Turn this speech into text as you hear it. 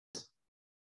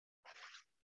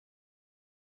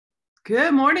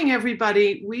Good morning,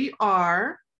 everybody. We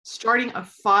are starting a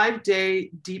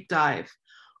 5-day deep dive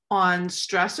on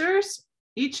stressors.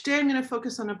 Each day, I'm going to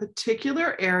focus on a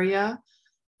particular area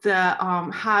that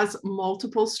has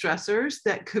multiple stressors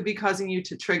that could be causing you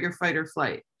to trigger fight or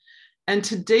flight. And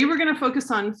today, we're going to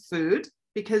focus on food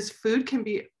because food can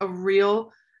be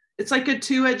it's like a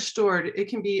two-edged sword. It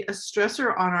can be a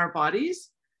stressor on our bodies.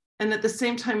 And at the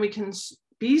same time, we can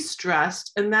be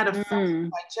stressed and that affects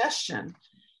digestion.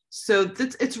 So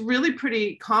it's really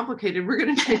pretty complicated. We're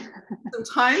going to take some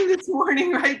time this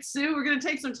morning, right, Sue? We're going to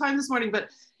take some time this morning, but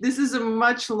this is a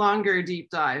much longer deep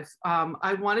dive.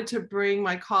 I wanted to bring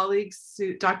my colleague,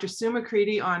 Dr. Sue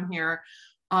McCreadie, on here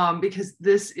because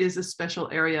this is a special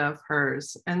area of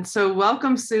hers. And so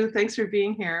welcome, Sue. Thanks for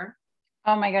being here.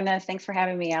 Oh my goodness. Thanks for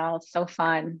having me, Elle. It's so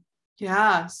fun.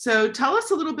 Yeah. So tell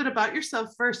us a little bit about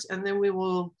yourself first, and then we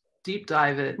will deep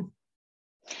dive it.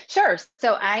 Sure.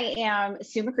 So I am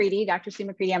Sue McCreadie, Dr. Sue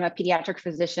McCreadie. I'm a pediatric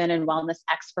physician and wellness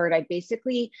expert. I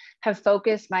basically have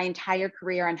focused my entire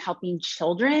career on helping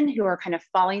children who are kind of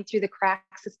falling through the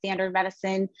cracks of standard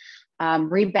medicine,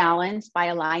 rebalance by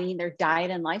aligning their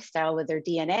diet and lifestyle with their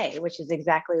DNA, which is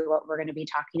exactly what we're going to be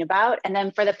talking about. And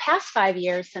then for the past 5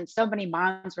 years, since so many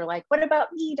moms were like, what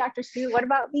about me, Dr. Sue? What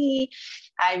about me?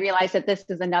 I realized that this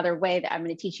is another way that I'm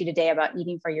going to teach you today about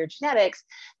eating for your genetics,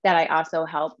 that I also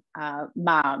help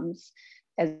moms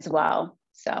as well.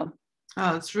 So.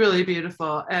 Oh, it's really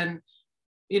beautiful. And,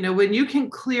 when you can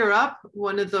clear up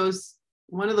one of those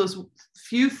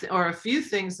few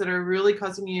things that are really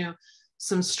causing you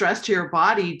some stress to your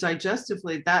body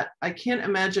digestively, that I can't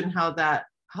imagine how that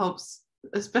helps,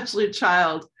 especially a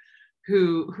child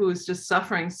who is just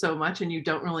suffering so much and you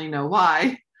don't really know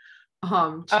why.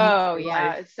 Oh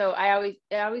yeah. So I always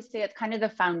say it's kind of the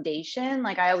foundation.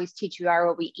 Like I always teach you are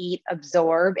what we eat,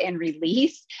 absorb, and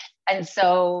release. And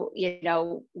so,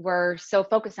 we're so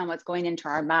focused on what's going into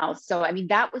our mouths. So, I mean,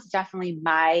 that was definitely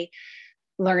my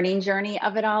learning journey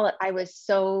of it all. I was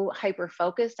so hyper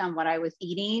focused on what I was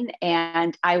eating,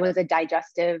 and I was a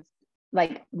digestive,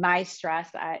 like my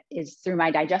stress is through my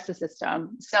digestive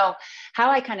system. So how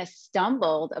I kind of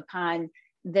stumbled upon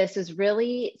this is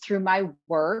really through my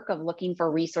work of looking for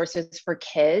resources for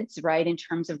kids, right? In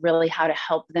terms of really how to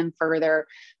help them further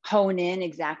hone in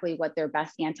exactly what their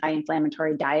best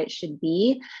anti-inflammatory diet should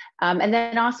be. And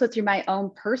then also through my own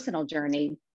personal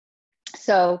journey.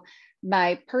 So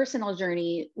my personal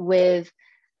journey with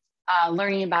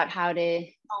learning about how to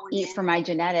eat for my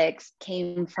genetics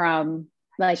came from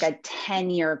like a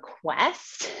 10-year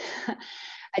quest,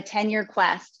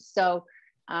 So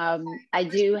I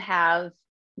do have,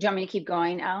 do you want me to keep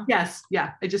going, Elle? Yes.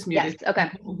 Yeah. I just muted. Yes.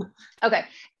 Okay. Okay.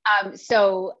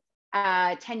 So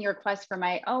 10-year quest for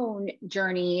my own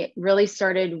journey really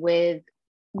started with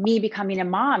me becoming a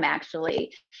mom,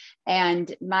 actually.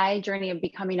 And my journey of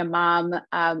becoming a mom,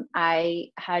 I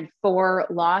had 4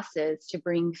 losses to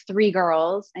bring 3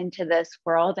 girls into this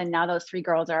world. And now those 3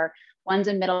 girls one's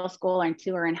in middle school and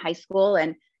 2 are in high school,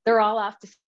 and they're all off to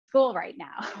school right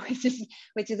now,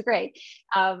 which is great.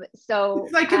 So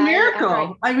it's like a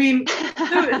miracle. I mean,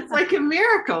 it's like a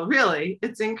miracle, really.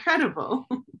 It's incredible.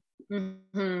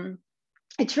 Mm-hmm.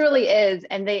 It truly is.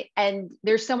 And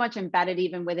there's so much embedded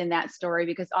even within that story,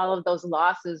 because all of those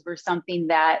losses were something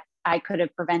that I could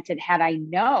have prevented had I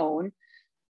known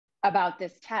about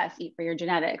this test, Eat for Your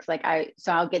Genetics.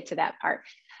 So I'll get to that part.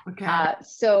 Okay.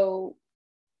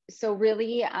 So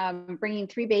really bringing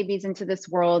 3 babies into this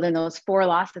world and those 4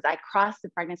 losses, I crossed the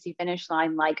pregnancy finish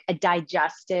line like a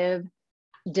digestive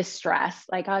distress.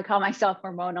 Like I call myself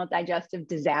hormonal digestive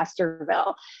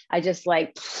disasterville. I just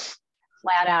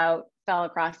flat out fell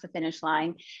across the finish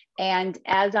line. And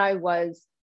as I was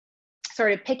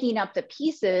sort of picking up the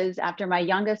pieces after my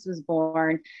youngest was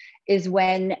born is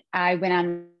when I went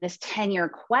on this 10-year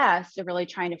quest of really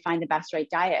trying to find the best right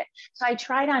diet. So I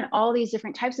tried on all these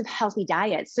different types of healthy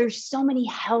diets. There's so many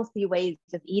healthy ways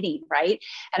of eating, right?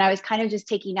 And I was kind of just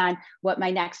taking on what my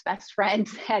next best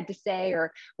friends had to say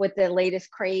or what the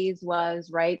latest craze was,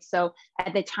 right? So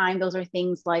at the time, those are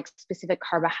things like specific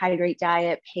carbohydrate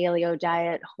diet, paleo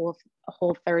diet,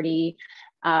 whole 30,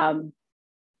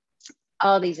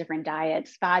 all these different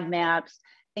diets, FODMAPs,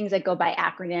 things that go by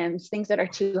acronyms, things that are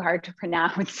too hard to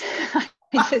pronounce. I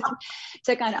just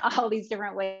took on all these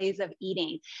different ways of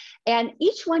eating. And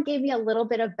each one gave me a little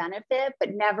bit of benefit,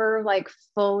 but never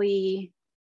fully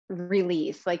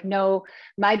release. No,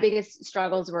 my biggest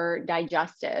struggles were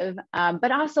digestive,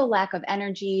 but also lack of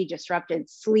energy, disrupted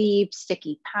sleep,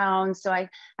 sticky pounds. So I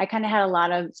kind of had a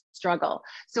lot of struggle.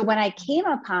 So when I came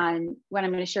upon what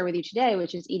I'm going to share with you today,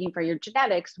 which is Eating for Your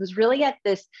Genetics, was really at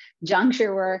this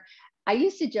juncture where I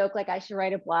used to joke like I should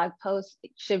write a blog post.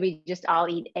 Should we just all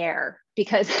eat air?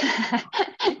 Because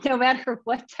no matter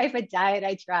what type of diet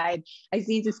I tried, I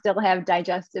seem to still have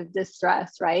digestive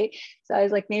distress, right? So I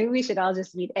was like, maybe we should all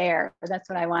just eat air. That's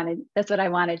what I wanted. That's what I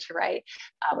wanted to write,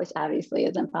 which obviously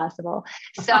is impossible.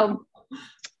 So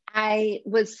I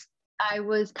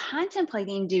was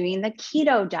contemplating doing the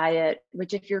keto diet,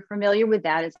 which if you're familiar with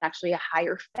that, is actually a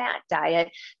higher fat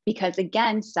diet, because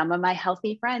again, some of my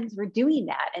healthy friends were doing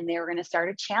that and they were going to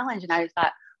start a challenge. And I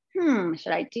thought,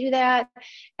 should I do that?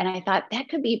 And I thought that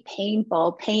could be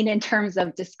painful, pain in terms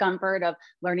of discomfort of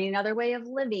learning another way of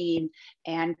living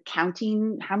and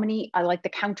counting how many, I like the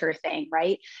counter thing,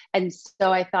 right? And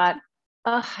so I thought,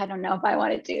 oh, I don't know if I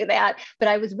want to do that, but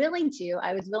I was willing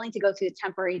to go through the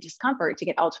temporary discomfort to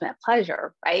get ultimate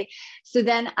pleasure, right? So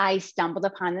then I stumbled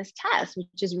upon this test,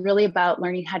 which is really about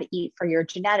learning how to eat for your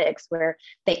genetics, where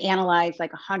they analyze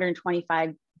like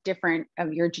 125 different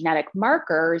of your genetic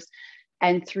markers.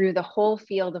 And through the whole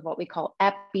field of what we call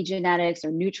epigenetics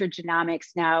or nutrigenomics,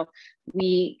 now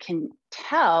we can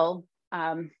tell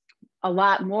a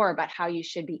lot more about how you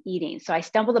should be eating. So I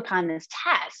stumbled upon this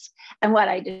test, and what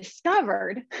I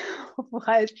discovered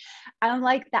was I'm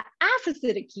like the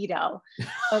opposite of keto.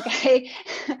 Okay.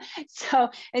 So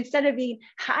instead of being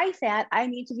high fat, I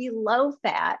need to be low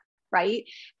fat, right?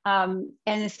 And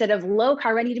instead of low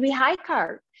carb, I need to be high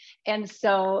carb. And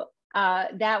so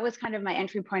that was kind of my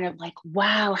entry point of like,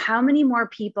 wow, how many more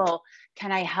people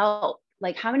can I help?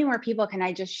 Like, how many more people can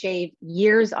I just shave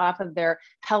years off of their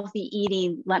healthy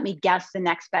eating? Let me guess the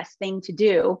next best thing to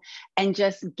do and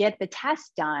just get the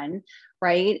test done,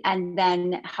 right? And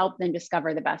then help them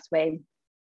discover the best way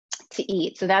to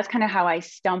eat. So that's kind of how I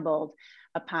stumbled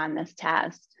upon this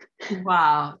test.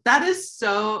 Wow, that is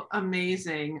so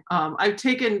amazing. I've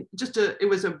taken it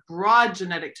was a broad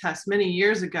genetic test many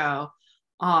years ago.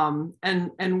 And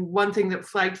one thing that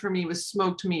flagged for me was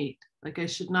smoked meat. Like I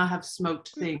should not have smoked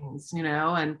things,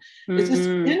 and it's just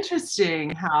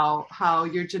interesting how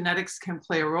your genetics can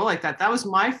play a role like that. That was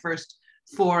my first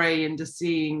foray into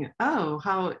seeing,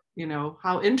 how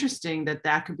interesting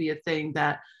that could be a thing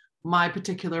that my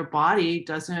particular body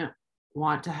doesn't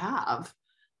want to have.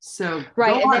 So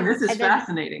right. go on, this is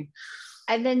fascinating.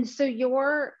 And then, so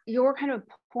your kind of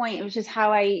point, which is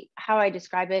how I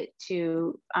describe it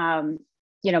to,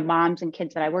 moms and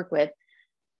kids that I work with,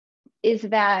 is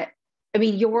that, I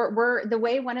mean,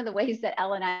 one of the ways that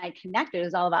Elle and I connected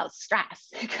is all about stress,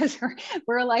 because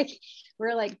we're like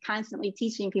constantly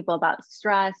teaching people about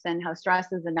stress and how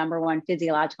stress is the number one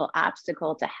physiological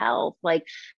obstacle to health. Like,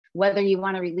 whether you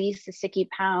want to release the sticky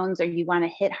pounds, or you want to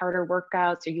hit harder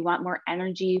workouts, or you want more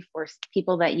energy for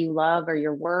people that you love or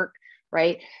your work,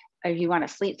 right? Or you want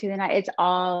to sleep through the night, it's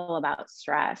all about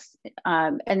stress.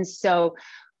 And so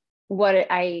what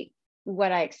I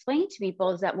explain to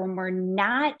people is that when we're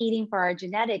not eating for our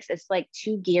genetics, it's like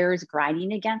two gears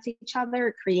grinding against each other.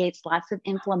 It creates lots of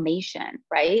inflammation,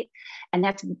 right? And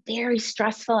that's very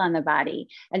stressful on the body.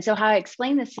 And so how I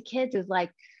explain this to kids is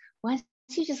like, once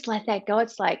you just let that go,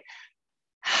 it's like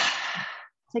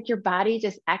your body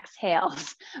just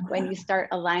exhales when you start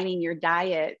aligning your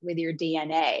diet with your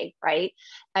DNA, right?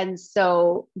 And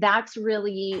so that's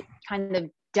really kind of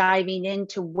diving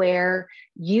into where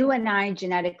you and I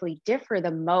genetically differ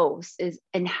the most is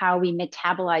in how we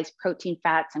metabolize protein,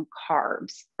 fats, and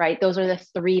carbs, right? Those are the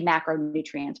three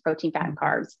macronutrients: protein, fat, and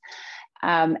carbs.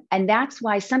 And that's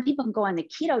why some people can go on the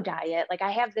keto diet. Like,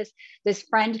 I have this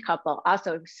friend couple,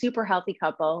 also super healthy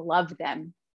couple, love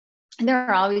them. And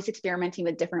they're always experimenting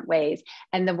with different ways.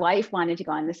 And the wife wanted to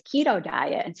go on this keto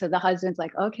diet. And so the husband's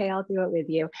like, okay, I'll do it with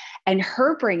you. And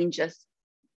her brain just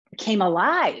came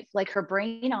alive. Like, her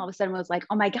brain all of a sudden was like,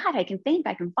 oh my God, I can think,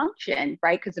 I can function,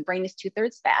 right? Because the brain is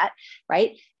 2/3 fat,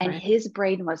 right? And right. His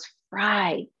brain was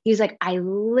fried. He was like, I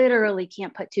literally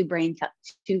can't put two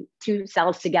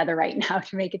cells together right now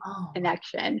to make a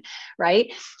connection,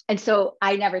 right? And so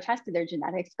I never tested their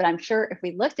genetics, but I'm sure if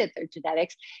we looked at their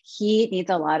genetics, he needs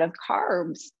a lot of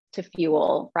carbs to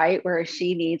fuel, right? Whereas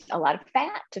she needs a lot of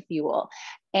fat to fuel.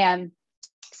 And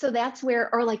so that's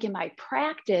where, or like in my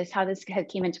practice, how this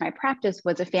came into my practice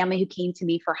was a family who came to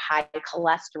me for high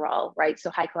cholesterol, right?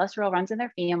 So high cholesterol runs in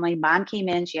their family. Mom came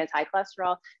in, she has high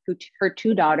cholesterol, her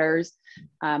two daughters,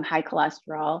 high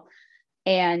cholesterol.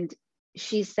 And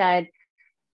she said,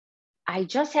 I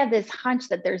just have this hunch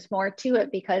that there's more to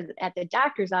it, because at the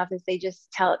doctor's office, they just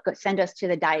send us to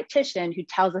the dietitian who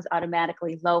tells us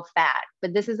automatically low fat.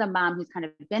 But this is a mom who's kind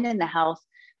of been in the health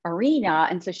arena.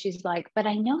 And so she's like, but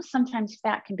I know sometimes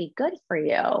fat can be good for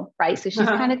you, right? So she's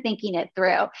kind of thinking it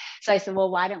through. So I said,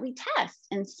 well, why don't we test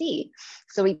and see?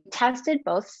 So we tested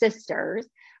both sisters,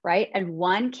 right? And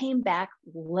one came back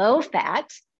low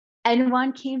fat and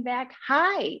one came back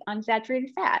high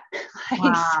unsaturated fat.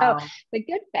 So the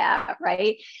good fat,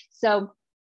 right? So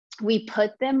we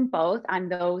put them both on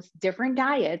those different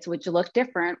diets, which looked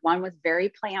different. One was very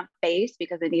plant-based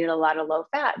because it needed a lot of low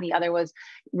fat, and the other was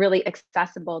really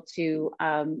accessible to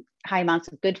high amounts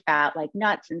of good fat, like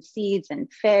nuts and seeds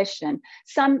and fish and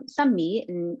some meat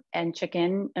and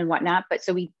chicken and whatnot. But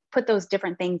so we put those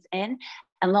different things in,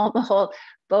 and lo and behold,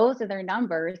 both of their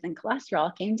numbers and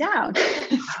cholesterol came down.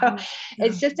 So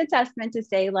it's just a testament to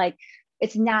say, like,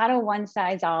 it's not a one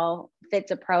size all fits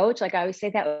approach. Like I always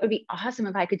say, that would be awesome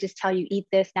if I could just tell you, eat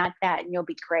this, not that, and you'll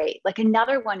be great. Like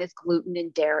another one is gluten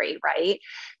and dairy, right?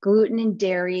 Gluten and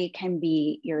dairy can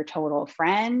be your total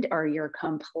friend or your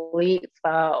complete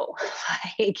foe.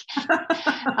 Like,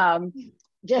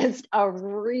 just a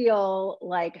real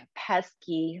like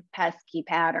pesky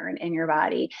pattern in your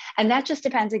body. And that just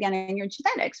depends again on your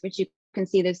genetics, which you can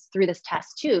see this through this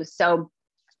test too. So,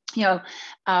 you know,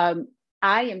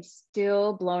 I am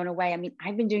still blown away. I mean,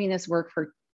 I've been doing this work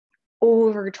for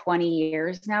over 20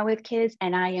 years now with kids,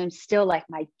 and I am still like,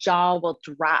 my jaw will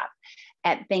drop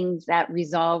at things that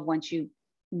resolve once you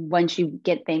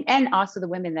get things, and also the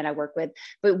women that I work with.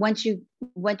 But once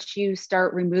you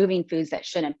start removing foods that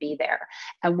shouldn't be there.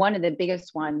 And one of the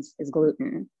biggest ones is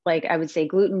gluten. Like I would say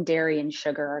gluten, dairy, and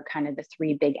sugar are kind of the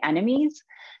three big enemies.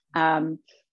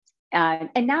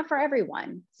 And not for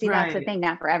everyone. See, that's the thing,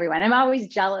 not for everyone. I'm always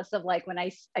jealous of like when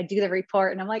I do the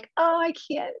report and I'm like, oh, I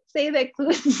can't say that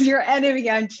gluten's your enemy.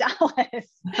 I'm jealous.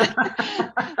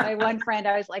 My one friend,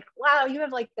 I was like, wow, you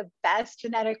have like the best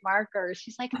genetic markers.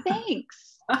 She's like,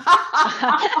 thanks.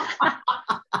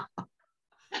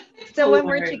 So when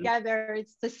we're together,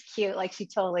 it's just cute. Like she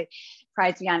totally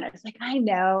prides me on it. It's like, I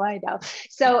know.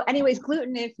 So anyways,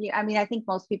 gluten, I think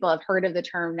most people have heard of the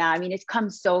term now. I mean, it's come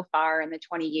so far in the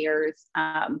 20 years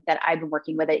that I've been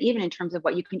working with it, even in terms of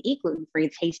what you can eat gluten-free,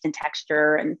 taste and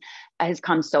texture, and has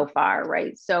come so far,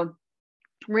 right? So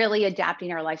really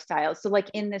adapting our lifestyles. So like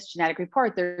in this genetic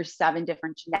report, there's 7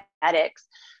 different genetics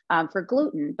for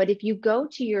gluten. But if you go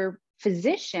to your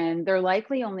physician, they're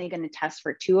likely only going to test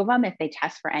for 2 of them if they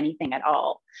test for anything at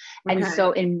all. Okay. And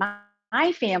so in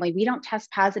my family, we don't test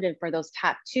positive for those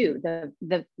top 2,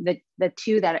 the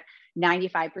 2 that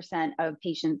 95% of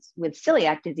patients with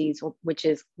celiac disease, which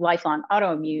is lifelong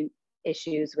autoimmune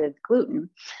issues with gluten,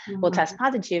 will test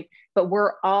positive. But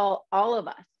we're all of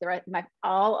us,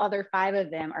 all other 5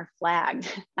 of them are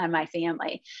flagged on my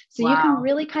family. So you can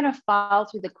really kind of fall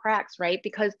through the cracks, right?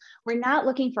 Because we're not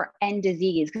looking for end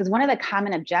disease. Because one of the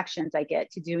common objections I get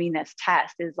to doing this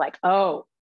test is like, oh,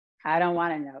 I don't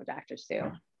want to know, Dr.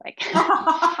 Sue. Like,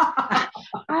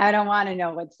 I don't want to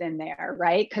know what's in there,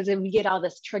 right? Because then we get all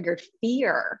this triggered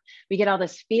fear. We get all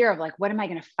this fear of like, what am I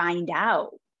going to find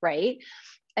out, right?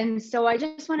 And so I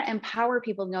just want to empower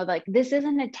people to know that like, this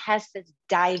isn't a test that's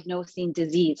diagnosing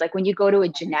disease. Like when you go to a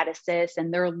geneticist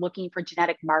and they're looking for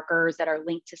genetic markers that are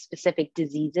linked to specific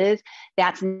diseases,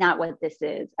 that's not what this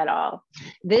is at all.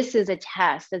 This is a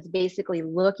test that's basically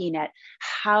looking at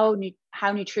how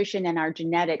nutrition and our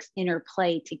genetics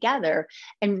interplay together,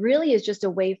 and really is just a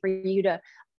way for you to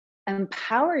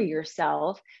empower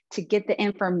yourself to get the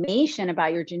information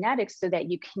about your genetics so that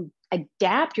you can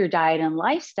adapt your diet and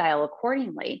lifestyle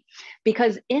accordingly.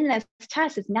 Because in this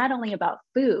test, it's not only about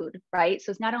food, right?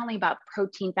 So it's not only about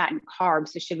protein, fat, and carbs.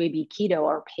 So should we be keto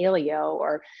or paleo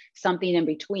or something in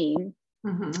between?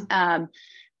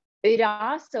 It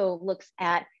also looks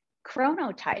at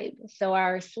chronotype. So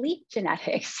our sleep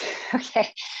genetics.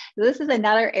 Okay. This is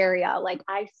another area like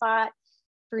I fought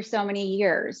for so many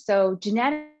years. So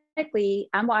genetically,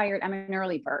 I'm wired, I'm an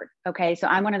early bird. Okay. So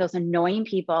I'm one of those annoying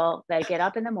people that get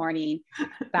up in the morning,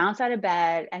 bounce out of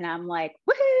bed, and I'm like,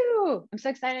 woohoo, I'm so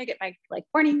excited to get my like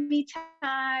morning me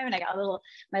time. And I got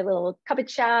my little cup of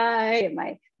chai and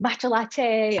my matcha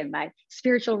latte and my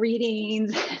spiritual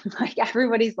readings. And like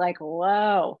everybody's like,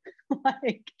 whoa,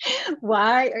 like,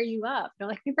 why are you up? They're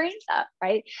like, my brain's up,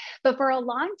 right? But for a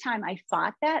long time, I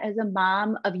fought that as a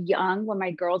mom of when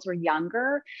my girls were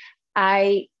younger.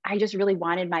 I just really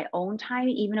wanted my own time,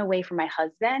 even away from my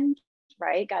husband,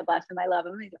 right? God bless him. I love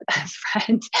him. He's my best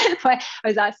friend. But I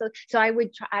was also, so I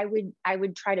would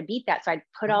try to beat that. So I'd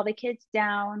put all the kids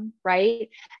down, right?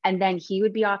 And then he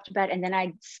would be off to bed and then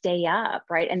I'd stay up,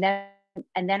 right? And then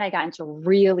and then I got into a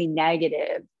really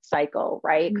negative cycle,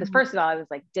 right? Because Mhm. first of all, I was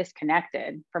like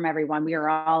disconnected from everyone. We were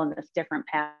all in this different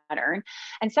pattern.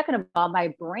 And second of all,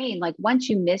 my brain, like once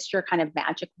you miss your kind of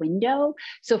magic window.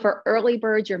 So for early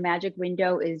birds, your magic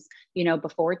window is,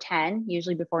 before 10,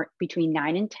 usually between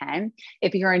 9 and 10.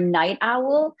 If you're a night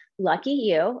owl, lucky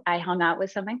you. I hung out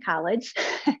with some in college.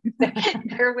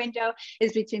 Their window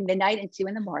is between midnight and 2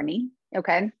 in the morning.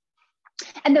 Okay.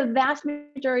 And the vast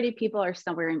majority of people are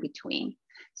somewhere in between.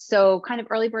 So kind of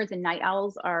early birds and night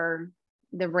owls are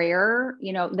the rare,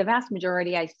 the vast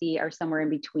majority I see are somewhere in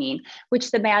between,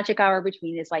 which the magic hour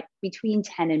between is like between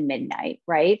 10 and midnight,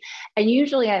 right? And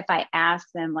usually if I ask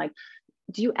them, like,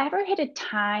 do you ever hit a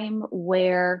time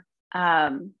where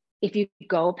if you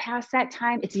go past that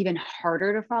time, it's even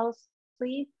harder to fall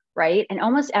asleep, right? And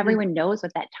almost everyone knows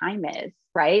what that time is,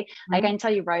 right? Like I can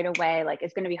tell you right away, like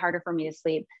it's going to be harder for me to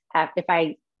sleep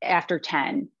after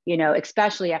 10,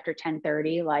 especially after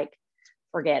 10:30, like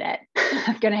forget it.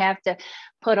 I'm going to have to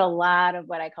put a lot of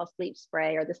what I call sleep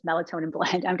spray or this melatonin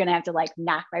blend. I'm going to have to like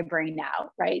knock my brain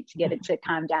out, right? To get it to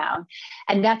calm down.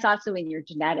 And that's also in your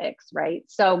genetics, right?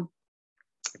 So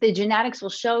the genetics will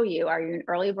show you, are you an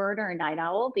early bird or a night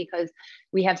owl? Because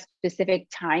we have specific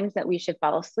times that we should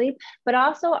fall asleep, but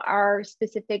also our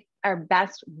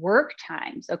best work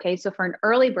times. Okay. So for an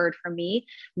early bird, for me,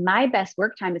 my best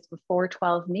work time is before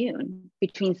 12 noon.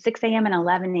 Between 6 a.m. and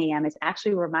 11 a.m. is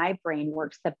actually where my brain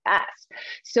works the best.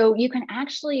 So you can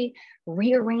actually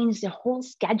rearrange the whole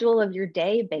schedule of your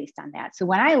day based on that. So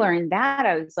when I learned that,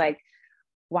 I was like,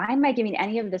 why am I giving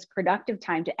any of this productive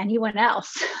time to anyone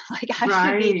else? Like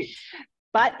I should be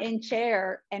butt in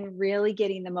chair and really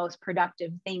getting the most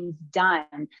productive things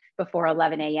done before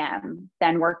 11 a.m.,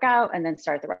 then work out and then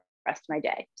start the rest of my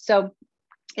day. So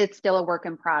it's still a work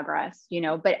in progress,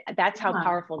 but that's how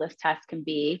powerful this test can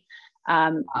be,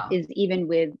 is even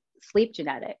with sleep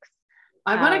genetics.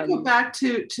 I want to go back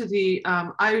to the,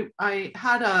 I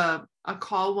had a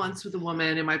call once with a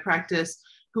woman in my practice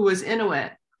who was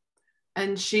Inuit.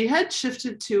 And she had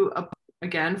shifted to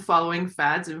again, following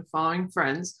fads and following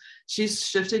friends, she's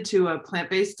shifted to a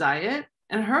plant-based diet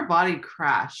and her body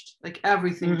crashed, like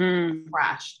everything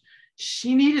crashed.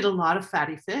 She needed a lot of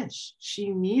fatty fish.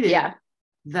 She needed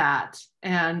that.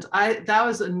 And that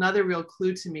was another real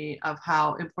clue to me of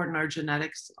how important our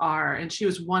genetics are. And she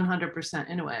was 100%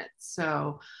 Inuit.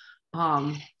 So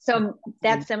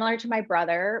that's similar to my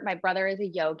brother. My brother is a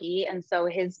yogi. And so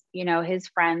his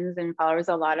friends and followers,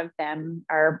 a lot of them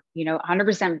are,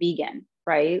 100% vegan.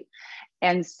 Right.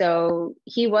 And so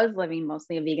he was living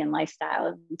mostly a vegan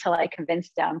lifestyle until I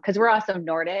convinced him, because we're also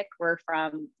Nordic. We're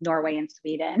from Norway and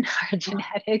Sweden, our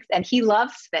genetics, and he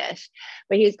loves fish,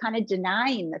 but he was kind of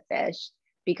denying the fish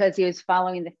because he was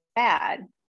following the fad.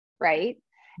 Right.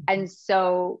 And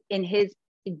so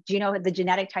the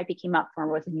genetic type he came up for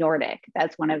was Nordic.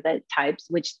 That's one of the types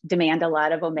which demand a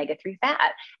lot of omega-3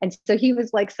 fat. And so he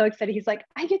was like so excited. He's like,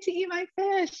 I get to eat my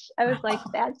fish. I was like,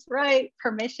 that's right.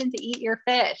 Permission to eat your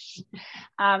fish.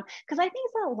 Because I think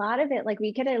it's a lot of it, like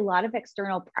we get a lot of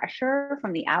external pressure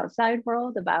from the outside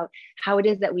world about how it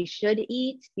is that we should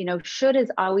eat. Should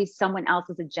is always someone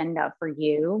else's agenda for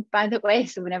you, by the way.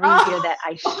 So whenever you hear that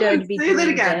I should be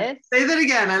doing this. Say that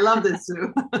again. I love this,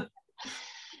 Sue.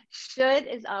 Should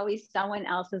is always someone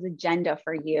else's agenda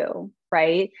for you,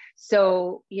 right?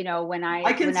 So, whenever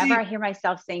I hear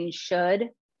myself saying should,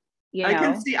 I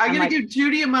can see, I'm going to give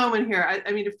Judy a moment here.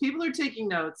 I mean, if people are taking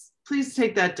notes, please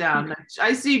take that down.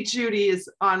 I see Judy is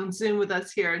on Zoom with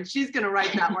us here and she's going to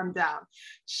write that one down.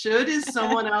 Should is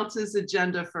someone else's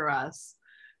agenda for us.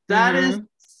 That is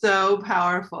so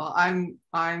powerful.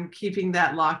 I'm keeping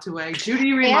that locked away.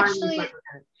 Judy, remind me.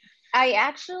 I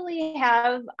actually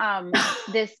have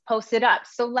this posted up.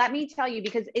 So let me tell you,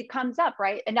 because it comes up,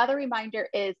 right? Another reminder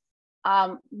is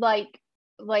like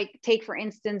take, for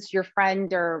instance, your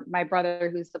friend or my brother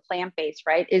who's the plant-based,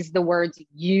 right? Is the words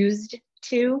used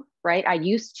to, right? I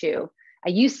used to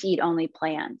eat only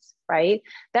plants, right?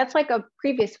 That's like a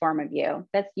previous form of you.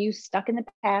 That's you stuck in the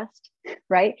past,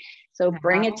 right? So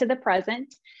bring it to the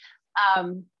present.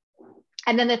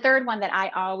 And then the third one that I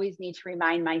always need to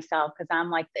remind myself, because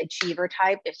I'm like the achiever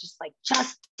type, is just like,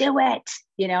 just do it,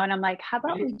 and I'm like, how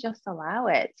about we just allow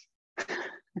it?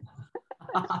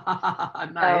 Nice.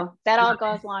 So that all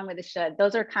goes along with the should.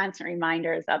 Those are constant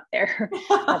reminders up there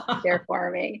for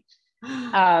me.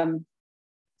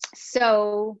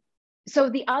 So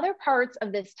the other parts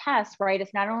of this test, right,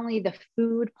 it's not only the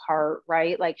food part,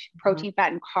 right, like protein,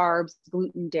 fat, and carbs,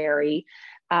 gluten, dairy,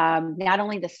 not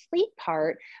only the sleep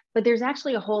part, but there's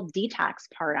actually a whole detox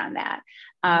part on that.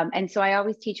 And so I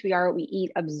always teach we are what we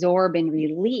eat, absorb, and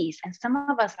release. And some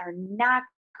of us are not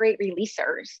great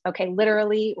releasers. Okay.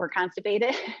 Literally, we're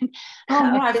constipated. Oh,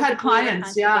 yeah. I've had Physically, we're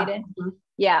clients. Yeah. constipated.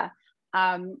 Yeah.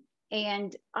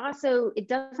 And also, it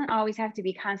doesn't always have to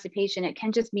be constipation. It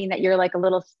can just mean that you're like a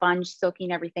little sponge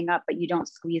soaking everything up, but you don't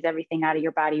squeeze everything out of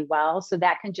your body well. So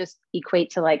that can just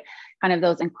equate to like kind of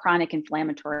those chronic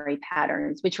inflammatory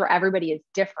patterns, which for everybody is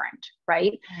different,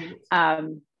 right?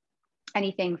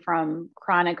 Anything from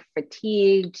chronic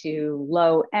fatigue to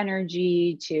low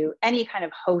energy to any kind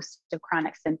of host of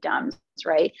chronic symptoms,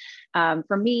 right?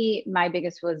 For me, my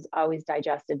biggest was always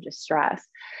digestive distress.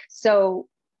 So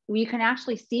we can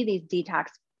actually see these detox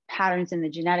patterns in the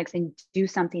genetics and do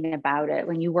something about it.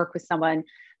 When you work with someone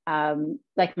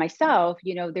like myself,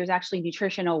 you know, there's actually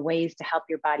nutritional ways to help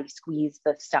your body squeeze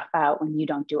the stuff out when you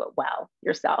don't do it well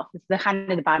yourself. It's the kind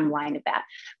of the bottom line of that.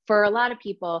 For a lot of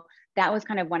people, that was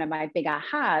kind of one of my big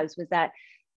ahas, was that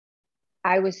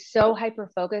I was so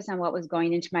hyper focused on what was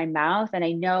going into my mouth. And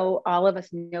I know all of us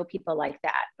know people like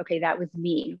that. Okay, that was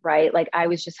me, right? Like I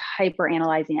was just hyper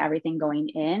analyzing everything going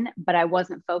in, but I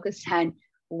wasn't focused on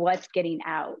what's getting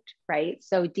out, right?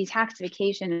 So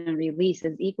detoxification and release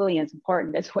is equally as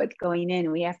important as what's going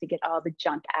in. We have to get all the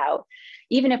junk out,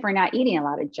 even if we're not eating a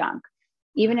lot of junk.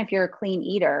 Even if you're a clean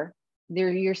eater,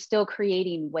 you're still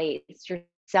creating waste. Your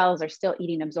cells are still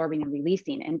eating, absorbing, and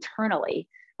releasing internally,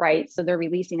 right? So they're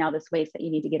releasing all this waste that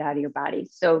you need to get out of your body.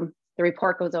 So the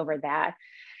report goes over that.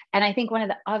 And I think one of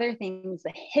the other things,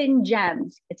 the hidden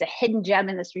gems, it's a hidden gem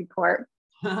in this report,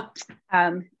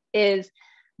 is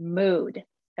mood.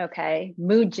 Okay.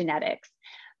 Mood genetics.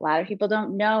 A lot of people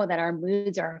don't know that our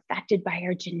moods are affected by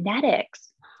our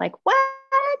genetics. Like, what?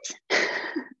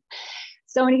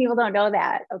 So many people don't know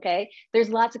that. Okay. There's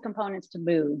lots of components to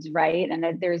moods, right? And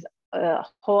that there's a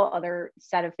whole other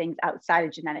set of things outside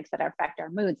of genetics that affect our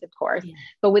moods, of course. Yeah.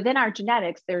 But within our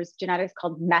genetics, there's genetics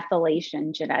called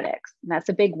methylation genetics. And that's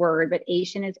a big word, but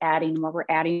ation is adding, where we're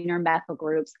adding our methyl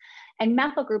groups. And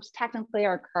methyl groups technically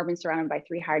are carbon surrounded by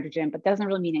 3 hydrogen, but doesn't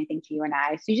really mean anything to you and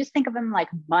I. So you just think of them like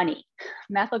money.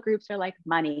 Methyl groups are like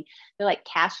money. They're like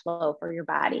cash flow for your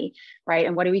body, right?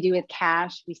 And what do we do with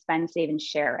cash? We spend, save, and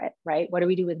share it, right? What do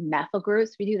we do with methyl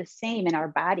groups? We do the same in our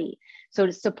body. So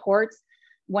it supports,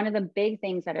 one of the big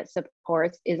things that it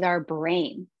supports is our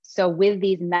brain. So with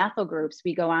these methyl groups,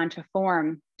 we go on to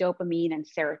form dopamine and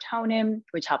serotonin,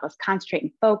 which help us concentrate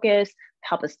and focus,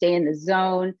 help us stay in the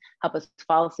zone, help us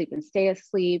fall asleep and stay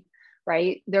asleep,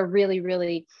 right? They're really,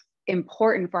 really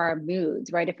important for our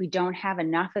moods, right? If we don't have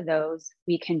enough of those,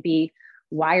 we can be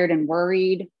wired and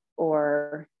worried,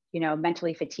 or, you know,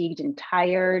 mentally fatigued and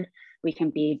tired. We can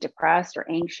be depressed or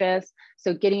anxious.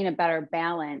 So getting a better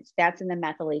balance, that's in the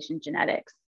methylation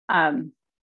genetics.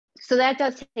 So that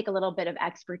does take a little bit of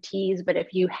expertise, but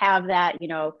if you have that, you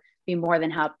know, be more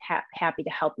than happy to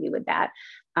help you with that.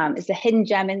 It's a hidden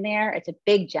gem in there. It's a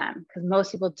big gem because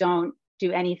most people don't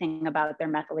do anything about their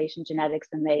methylation genetics,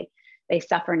 and they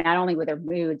suffer not only with their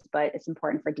moods, but it's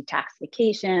important for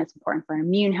detoxification. It's important for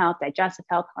immune health, digestive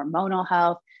health, hormonal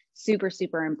health. Super,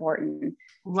 super important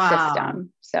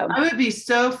system. So I would be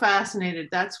so fascinated.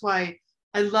 That's why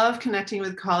I love connecting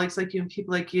with colleagues like you and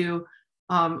people like you.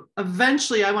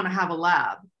 Eventually, I want to have a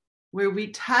lab where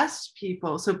we test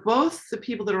people. So both the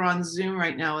people that are on Zoom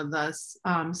right now with us,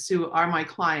 Sue, are my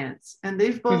clients, and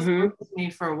they've both worked with me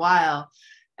for a while.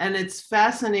 And it's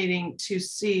fascinating to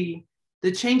see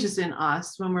the changes in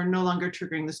us when we're no longer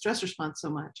triggering the stress response so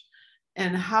much.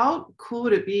 And how cool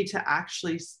would it be to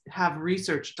actually have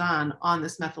research done on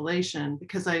this methylation?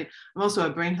 Because I'm also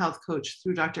a brain health coach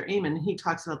through Dr. Amen. He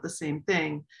talks about the same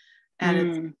thing. And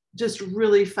it's just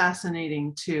really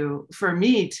fascinating for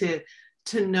me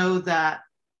to know that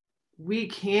we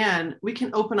can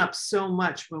open up so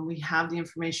much when we have the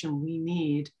information we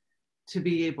need to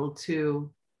be able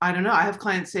to, I don't know, I have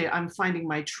clients say, I'm finding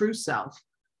my true self,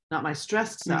 not my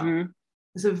stressed self.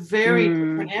 It's a very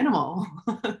different animal.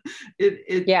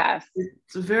 Yes.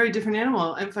 It's a very different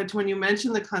animal. In fact, when you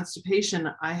mentioned the constipation,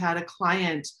 I had a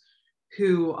client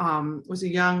who was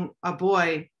a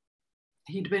boy.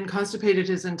 He'd been constipated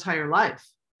his entire life.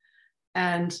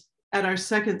 And at our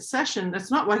second session,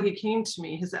 that's not why he came to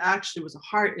me. His actually was a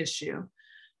heart issue.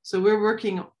 So we're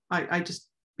working, I just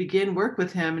begin work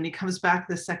with him, and he comes back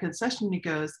the second session and he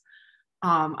goes,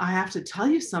 I have to tell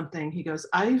you something. He goes,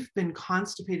 I've been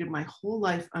constipated my whole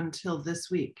life until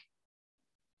this week.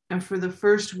 And for the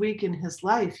first week in his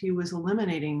life, he was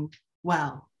eliminating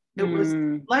well. It was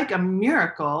like a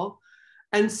miracle.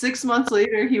 And 6 months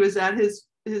later, he was at his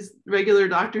regular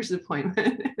doctor's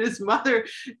appointment. His mother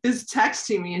is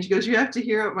texting me and she goes, you have to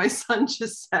hear what my son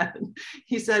just said.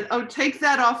 He said, oh, take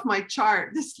that off my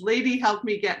chart. This lady helped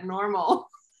me get normal.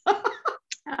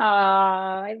 Oh,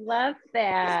 I love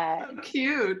that. So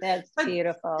cute. That's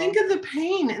beautiful. Think of the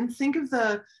pain and think of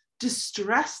the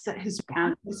distress that his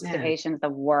body is in. Constipation's the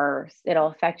worst. It'll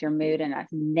affect your mood in a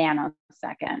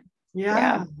nanosecond.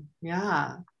 Yeah.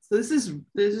 So this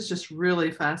is just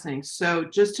really fascinating. So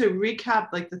just to recap,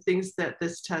 like the things that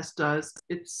this test does,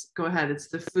 go ahead. It's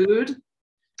the food.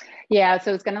 Yeah.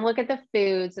 So it's going to look at the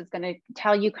foods. It's going to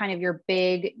tell you kind of your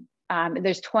big,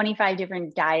 there's 25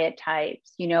 different diet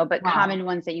types, but common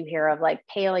ones that you hear of, like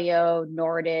paleo,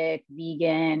 Nordic,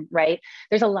 vegan, right?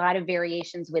 There's a lot of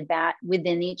variations with that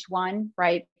within each one,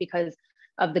 right? Because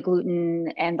of the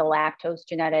gluten and the lactose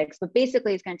genetics. But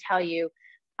basically it's going to tell you,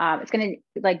 it's going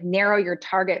to like narrow your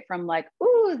target from like,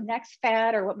 ooh, next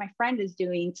fad or what my friend is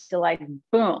doing to like,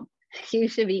 boom, you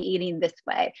should be eating this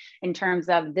way in terms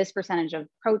of this percentage of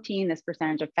protein, this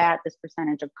percentage of fat, this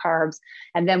percentage of carbs.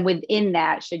 And then within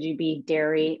that, should you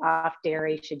be off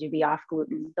dairy? Should you be off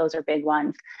gluten? Those are big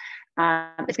ones.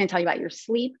 It's going to tell you about your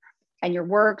sleep and your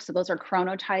work. So those are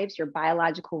chronotypes, your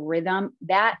biological rhythm.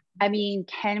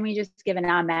 Can we just give an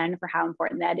amen for how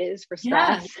important that is for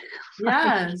stress?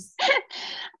 Yes.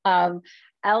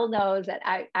 Elle knows that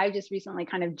I just recently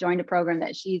kind of joined a program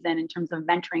that she's in terms of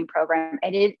mentoring program.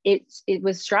 And it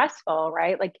was stressful,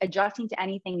 right? Like adjusting to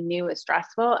anything new is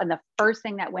stressful. And the first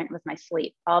thing that went was my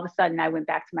sleep. All of a sudden I went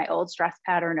back to my old stress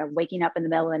pattern of waking up in the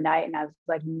middle of the night. And I was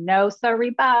like, no,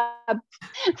 sorry, Bob,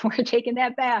 we're taking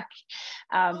that back.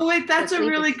 That's a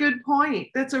really good point.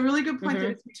 That's a really good point.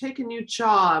 That if you take a new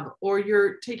job or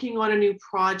you're taking on a new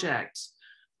project,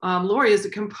 Lori is a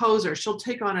composer. She'll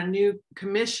take on a new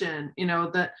commission,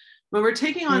 that when we're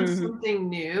taking on something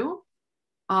new,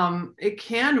 it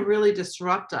can really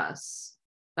disrupt us.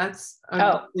 That's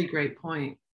a really great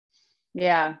point.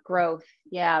 Yeah. Growth.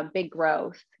 Yeah. Big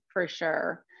growth for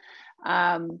sure.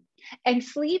 And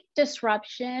sleep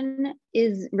disruption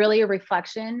is really a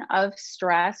reflection of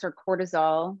stress or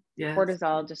cortisol,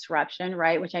 cortisol disruption,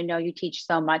 right? Which I know you teach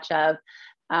so much of.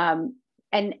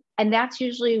 And that's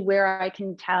usually where I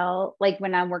can tell, like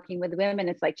when I'm working with women,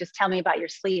 it's like, just tell me about your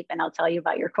sleep and I'll tell you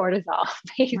about your cortisol,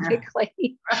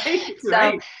 basically.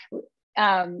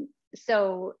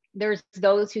 So there's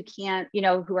those who can't,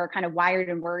 who are kind of wired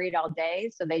and worried all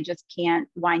day. So they just can't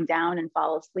wind down and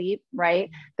fall asleep, right?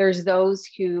 There's those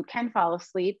who can fall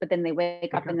asleep, but then they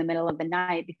wake up in the middle of the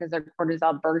night because their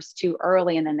cortisol bursts too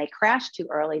early and then they crash too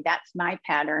early. That's my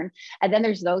pattern. And then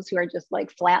there's those who are just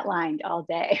like flatlined all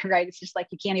day, right? It's just like,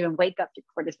 you can't even wake up to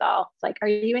cortisol. It's like, are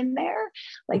you in there?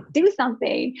 Like do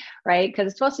something, right? Because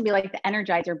it's supposed to be like the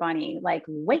Energizer bunny, like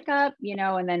wake up,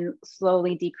 and then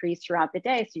slowly decrease throughout the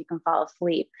day so you can fall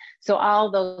asleep. So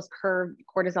all those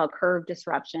cortisol curve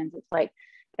disruptions, it's like,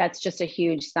 that's just a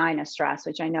huge sign of stress,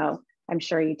 which I'm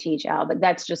sure you teach, Elle, but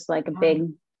that's just like a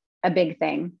big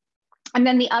thing. And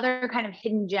then the other kind of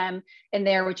hidden gem in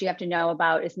there, which you have to know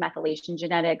about, is methylation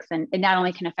genetics. And it not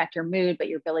only can affect your mood, but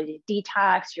your ability to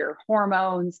detox, your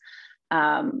hormones,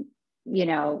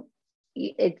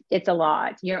 it's a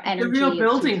lot. Your energy, it's a real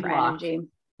building block. Energy.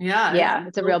 Yeah.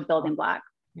 It's a real building block.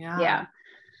 Yeah.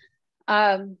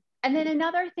 And then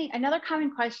another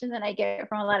common question that I get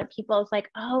from a lot of people is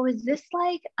like, oh, is this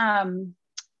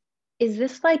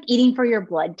like eating for your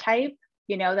blood type?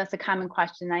 That's a common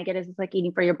question I get. Is this like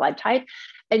eating for your blood type?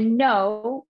 And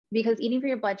no, because eating for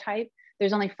your blood type,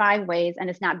 there's only 5 ways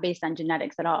and it's not based on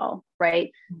genetics at all,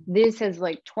 right? This has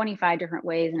like 25 different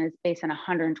ways and it's based on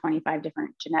 125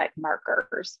 different genetic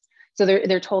markers. So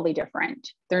they're totally different.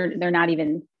 They're not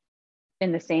even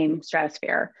in the same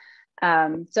stratosphere.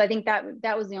 So I think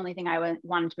that was the only thing I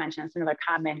wanted to mention. It's another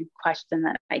common question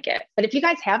that I get. But if you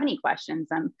guys have any questions,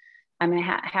 I'm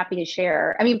happy to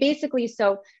share. I mean, basically,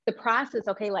 so the process,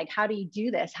 okay, like how do you do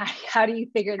this? How do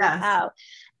you figure this out?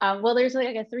 Well, there's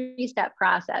like a 3-step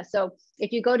process. So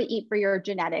if you go to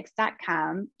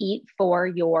eatforyourgenetics.com,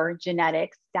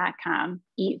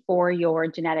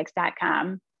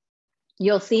 eatforyourgenetics.com,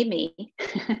 you'll see me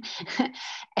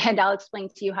and I'll explain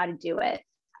to you how to do it.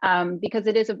 Because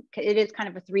it is kind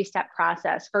of a 3-step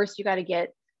process. First, you got to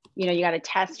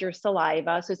test your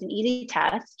saliva. So it's an easy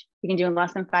test. You can do in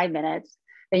less than 5 minutes.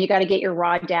 Then you got to get your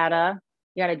raw data.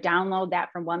 You got to download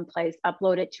that from one place,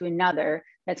 upload it to another.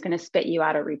 That's going to spit you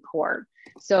out a report.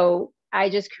 So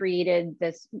I just created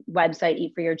this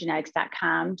website,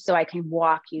 eatforyourgenetics.com, so I can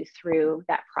walk you through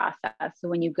that process. So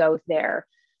when you go there,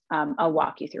 I'll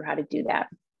walk you through how to do that.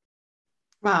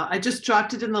 Wow, I just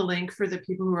dropped it in the link for the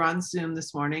people who are on Zoom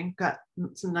this morning. Got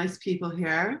some nice people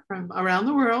here from around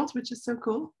the world, which is so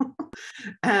cool.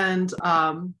 And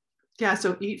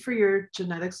so Eat for Your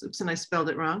Genetics. Oops, and I spelled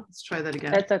it wrong. Let's try that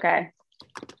again. That's okay.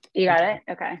 You got it?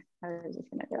 Okay. I was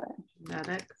just gonna do it.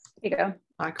 Genetics. Here you go.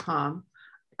 .com.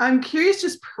 I'm curious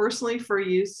just personally for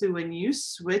you, Sue, when you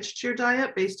switched your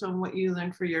diet based on what you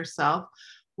learned for yourself,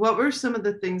 what were some of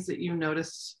the things that you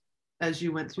noticed as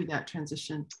you went through that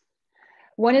transition?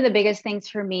 One of the biggest things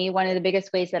for me, one of the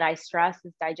biggest ways that I stress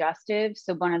is digestive.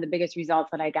 So one of the biggest results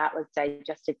that I got was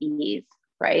digestive ease,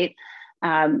 right?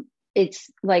 It's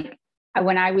like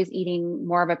when I was eating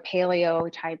more of a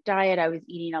paleo type diet, I was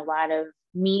eating a lot of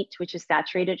meat, which is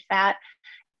saturated fat.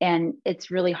 And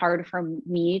it's really hard for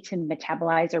me to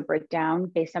metabolize or break down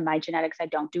based on my genetics. I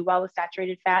don't do well with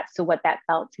saturated fat. So what that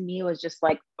felt to me was just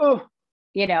like, oh,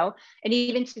 you know, and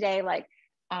even today, like,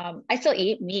 I still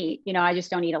eat meat, you know, I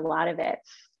just don't eat a lot of it.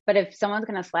 But if someone's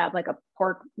going to slap like a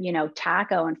pork, you know,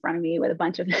 taco in front of me with a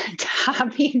bunch of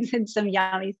toppings and some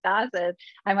yummy sauces,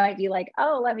 I might be like,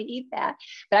 oh, let me eat that.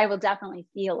 But I will definitely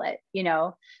feel it, you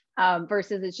know,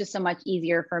 versus it's just so much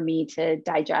easier for me to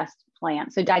digest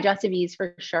plants. So digestive ease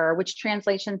for sure, which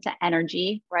translates into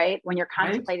energy, right? When you're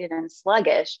constipated and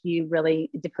sluggish, you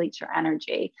really deplete your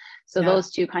energy. So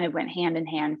those two kind of went hand in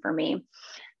hand for me.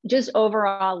 Just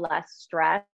overall less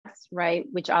stress, right?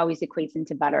 Which always equates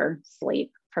into better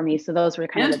sleep for me. So those were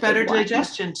kind of the better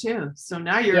digestion too. So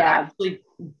now you're actually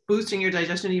boosting your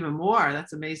digestion even more.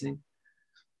 That's amazing.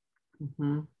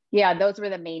 Mm-hmm. Yeah, those were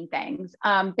the main things.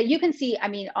 But you can see, I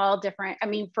mean, all different, I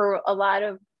mean, for a lot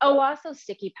of, also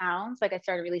sticky pounds. Like I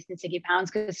started releasing sticky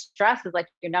pounds because stress is like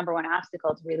your number one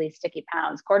obstacle to release sticky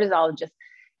pounds. Cortisol just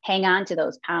hang on to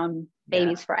those pound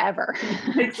babies forever.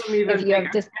 If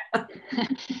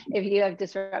you have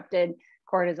disrupted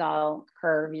cortisol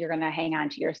curve, you're going to hang on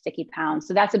to your sticky pounds.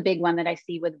 So that's a big one that I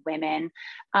see with women.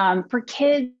 For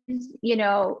kids, you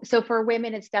know, so for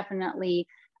women, it's definitely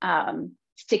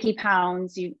sticky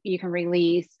pounds you can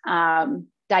release,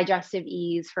 digestive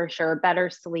ease for sure, better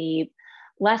sleep,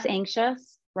 less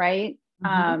anxious, right?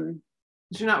 Mm-hmm.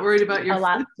 You're not worried about your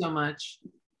food so much.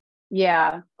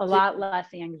 Yeah, a lot less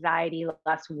anxiety,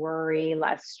 less worry,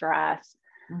 less stress.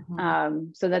 Mm-hmm.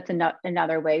 So that's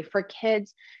another way for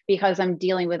kids, because I'm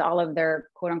dealing with all of their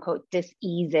quote unquote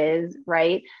diseases,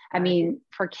 right? I mean,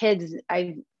 for kids,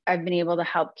 I've been able to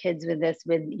help kids with this,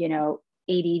 with, you know,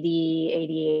 ADD,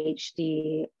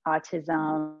 ADHD,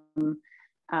 autism,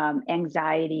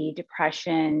 anxiety,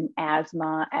 depression,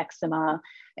 asthma, eczema.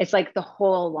 It's like the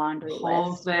whole laundry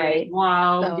list, right?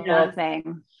 Wow. The whole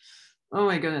thing. Oh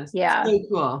my goodness. Yeah. So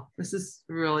cool. This is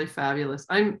really fabulous.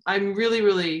 I'm really,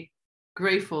 really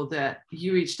grateful that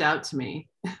you reached out to me.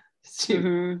 We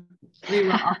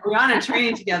were on a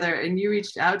training together and you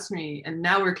reached out to me, and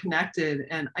now we're connected,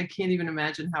 and I can't even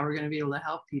imagine how we're going to be able to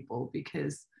help people,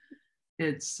 because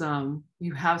it's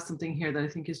you have something here that I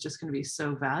think is just going to be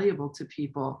so valuable to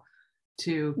people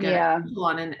to get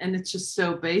on, and it's just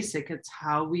so basic. It's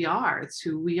how we are, it's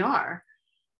who we are,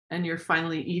 and you're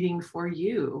finally eating for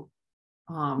you.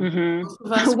 One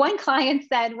woman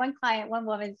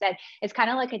said it's kind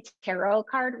of like a tarot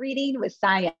card reading with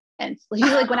science. She's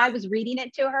like, when I was reading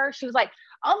it to her, she was like,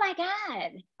 oh my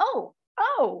God, oh,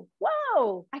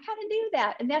 whoa, I kind of knew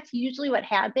that. And that's usually what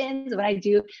happens when I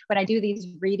do these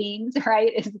readings,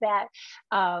 right? Is that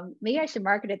maybe I should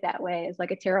market it that way, as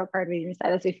like a tarot card reading.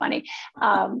 That'd be funny.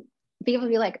 People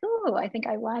be like, oh, I think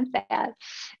I want that.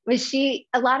 But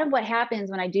a lot of what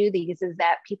happens when I do these is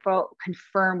that people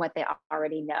confirm what they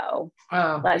already know.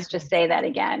 Let's just say that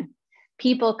again.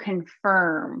 People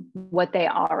confirm what they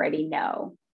already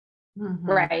know. Mm-hmm.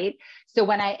 Right. So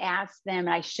when I ask them and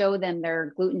I show them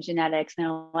their gluten genetics, and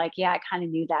they're like, yeah, I kind of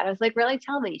knew that. I was like, really?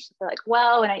 Tell me. She's like,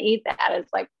 well, when I eat that,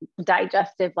 it's like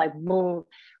digestive, like, whoa,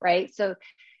 right. So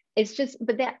it's just,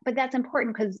 but that's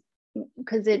important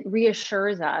because it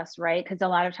reassures us, right? Because a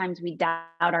lot of times we doubt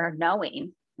our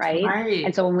knowing, right?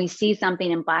 And so when we see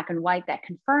something in black and white that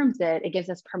confirms it, it gives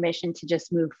us permission to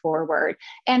just move forward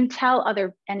and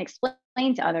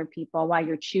explain to other people why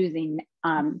you're choosing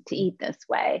to eat this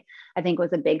way. I think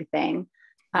was a big thing.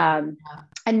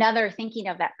 Another, thinking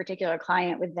of that particular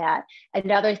client with that,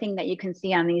 another thing that you can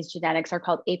see on these genetics are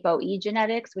called ApoE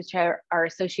genetics, which are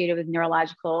associated with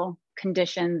neurological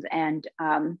conditions and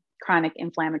chronic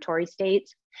inflammatory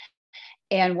states.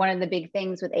 And one of the big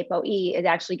things with ApoE, it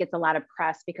actually gets a lot of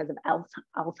press because of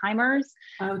Alzheimer's.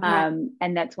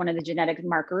 And that's one of the genetic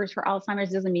markers for Alzheimer's.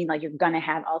 It doesn't mean like you're going to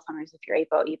have Alzheimer's if you're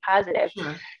ApoE positive.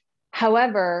 Sure.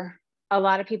 However, a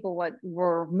lot of people, what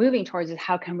we're moving towards is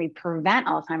how can we prevent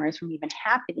Alzheimer's from even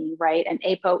happening, right? And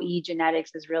ApoE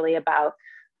genetics is really about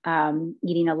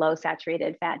eating a low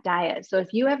saturated fat diet. So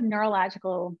if you have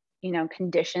neurological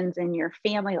conditions in your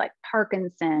family, like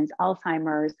Parkinson's,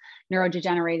 Alzheimer's,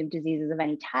 neurodegenerative diseases of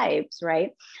any types,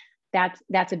 right?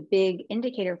 that's a big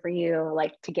indicator for you,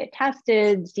 like to get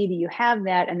tested, see that you have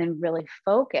that, and then really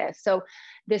focus. So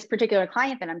this particular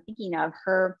client that I'm thinking of,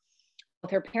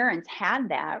 both her parents had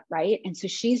that, right? And so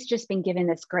she's just been given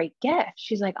this great gift.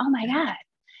 She's like, oh my God,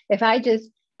 if I just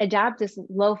adopt this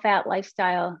low fat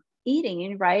lifestyle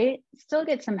eating, right, still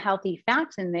get some healthy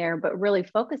fats in there, but really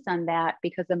focus on that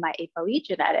because of my ApoE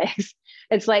genetics.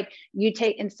 It's like you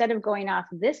take, instead of going off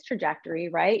this trajectory,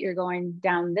 right, you're going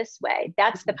down this way.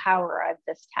 That's the power of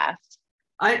this test.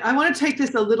 I want to take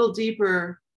this a little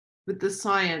deeper with the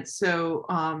science. So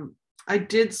I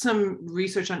did some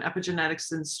research on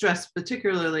epigenetics and stress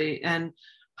particularly, and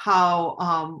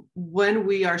how when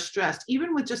we are stressed,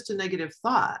 even with just a negative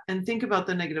thought, and think about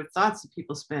the negative thoughts that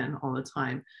people spin all the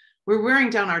time, we're wearing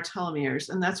down our telomeres,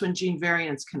 and that's when gene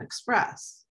variants can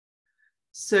express.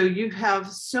 So you have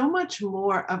so much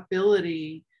more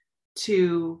ability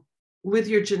to, with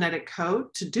your genetic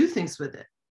code, to do things with it.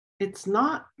 It's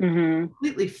not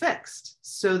completely fixed.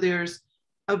 So there's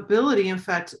ability. In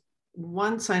fact,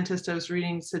 one scientist I was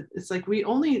reading said it's like we're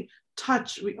only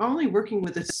working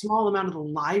with a small amount of the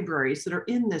libraries that are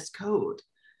in this code.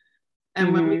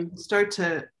 And when we start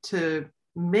to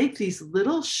make these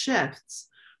little shifts,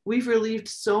 we've relieved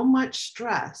so much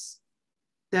stress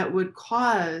that would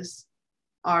cause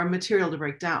our material to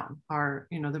break down,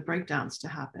 the breakdowns to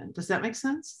happen. Does that make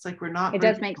sense? It's like we're not. It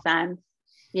does make sense.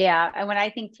 Yeah. And when I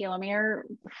think telomere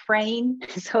fraying,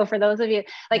 so for those of you,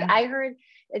 like I heard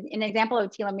an example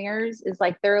of telomeres is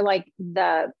like, they're like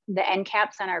the end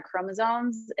caps on our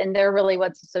chromosomes, and they're really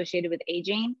what's associated with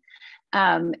aging.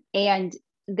 And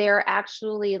they're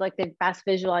actually like the best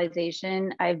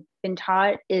visualization I've been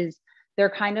taught is they're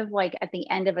kind of like at the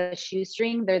end of a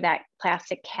shoestring. They're that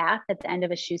plastic cap at the end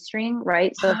of a shoestring,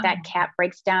 right? So if that cap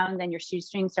breaks down, then your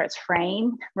shoestring starts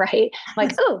fraying, right?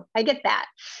 Like, oh, I get that.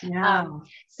 Yeah.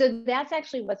 So that's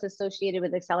actually what's associated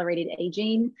with accelerated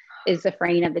aging is the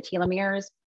fraying of the telomeres.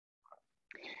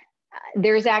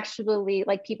 There's actually,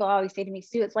 like, people always say to me,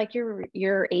 Sue, it's like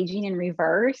you're aging in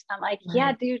reverse. I'm like,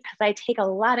 yeah, dude, because I take a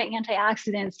lot of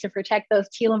antioxidants to protect those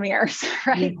telomeres,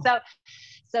 right?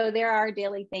 So there are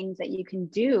daily things that you can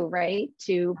do, right,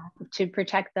 to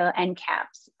protect the end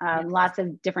caps. Lots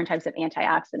of different types of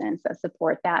antioxidants that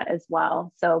support that as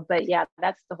well. So, but yeah,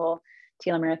 that's the whole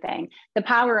telomere thing. The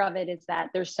power of it is that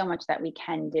there's so much that we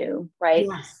can do, right?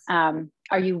 Yes.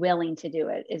 Are you willing to do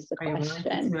it is the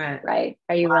question, right?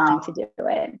 Are you willing to do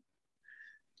it?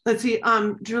 Let's see.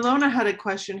 Drulona had a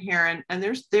question here,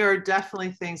 and there are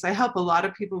definitely things. I help a lot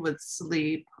of people with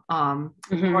sleep.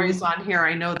 Lori's on here.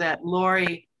 I know that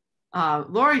Lori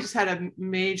just had a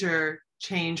major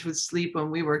change with sleep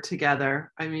when we were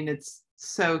together. I mean, it's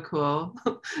so cool.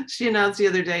 She announced the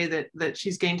other day that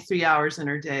she's gained 3 hours in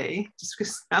her day, just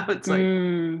because now it's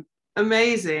like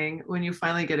amazing when you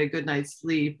finally get a good night's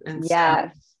sleep. And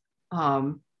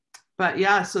but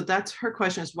yeah, so that's her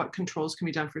question, is what controls can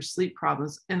be done for sleep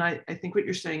problems? And I think what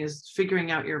you're saying is figuring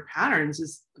out your patterns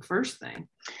is the first thing.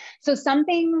 So some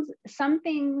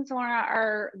things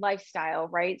are lifestyle,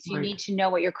 right? So you need to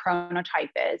know what your chronotype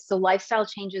is. So lifestyle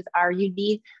changes are, you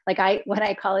need, what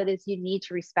I call it is you need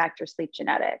to respect your sleep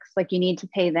genetics. Like you need to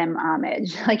pay them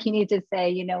homage. Like you need to say,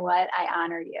 you know what, I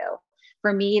honor you.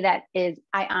 For me, that is,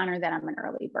 I honor that I'm an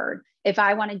early bird. If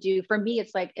I want to do, for me,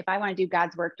 it's like, if I want to do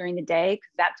God's work during the day, because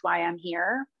that's why I'm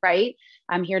here, right?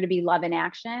 I'm here to be love in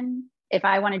action. If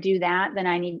I want to do that, then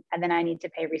I need to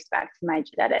pay respect to my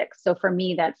genetics. So for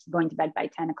me, that's going to bed by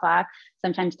 10 o'clock,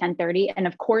 sometimes 10:30. And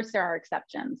of course there are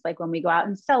exceptions, like when we go out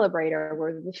and celebrate or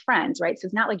we're with friends, right? So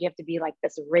it's not like you have to be like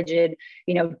this rigid,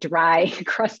 dry,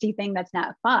 crusty thing that's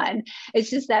not fun. It's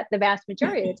just that the vast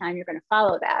majority of the time you're going to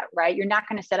follow that, right? You're not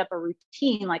going to set up a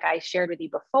routine like I shared with you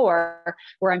before,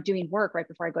 where I'm doing work right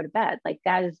before I go to bed. Like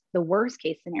that is the worst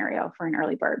case scenario for an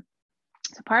early bird.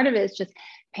 So part of it is just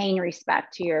paying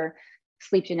respect to your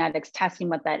sleep genetics, testing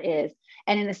what that is.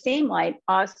 And in the same light,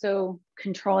 also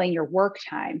controlling your work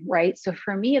time, right? So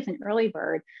for me as an early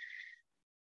bird,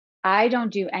 I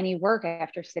don't do any work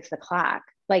after 6 o'clock.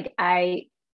 Like I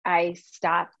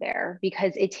stop there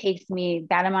because it takes me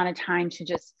that amount of time to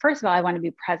just, first of all, I want to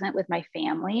be present with my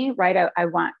family, right? I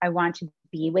want to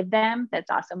be with them.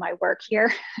 That's also my work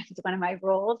here. It's one of my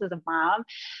roles as a mom.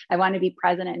 I want to be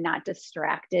present and not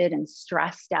distracted and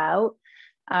stressed out.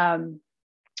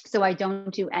 So I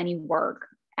don't do any work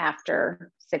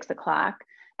after 6 o'clock.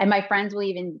 And my friends will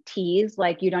even tease,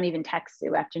 like, you don't even text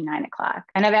Sue after 9 o'clock.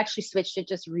 And I've actually switched it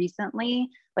just recently.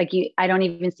 Like I don't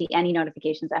even see any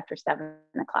notifications after 7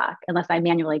 o'clock unless I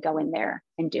manually go in there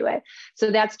and do it. So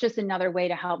that's just another way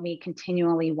to help me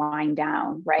continually wind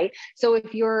down, right? So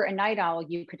if you're a night owl,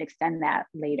 you could extend that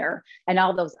later. And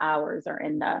all those hours are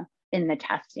in the in the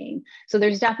testing. So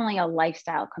there's definitely a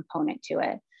lifestyle component to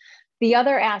it. The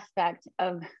other aspect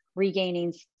of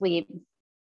regaining sleep,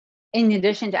 in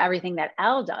addition to everything that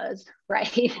Elle does,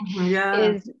 right,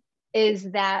 Yeah.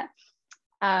 is that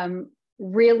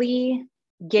really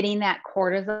getting that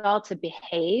cortisol to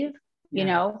behave, you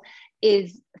know,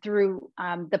 is through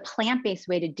the plant-based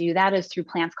way to do that is through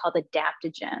plants called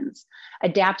adaptogens.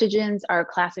 Adaptogens are a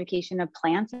classification of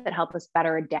plants that help us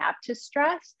better adapt to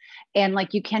stress. And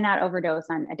like, you cannot overdose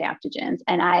on adaptogens.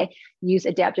 And I use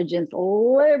adaptogens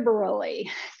liberally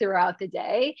throughout the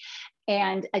day.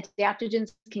 And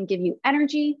adaptogens can give you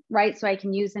energy, right? So I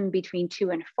can use them between 2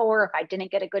 and 4. If I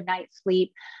didn't get a good night's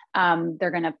sleep,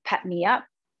 they're going to pep me up,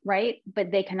 right?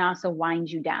 But they can also wind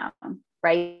you down,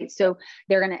 right? So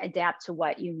they're going to adapt to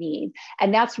what you need.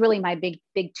 And that's really my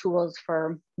big tools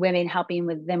for women, helping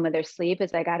with them with their sleep,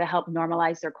 is I got to help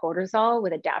normalize their cortisol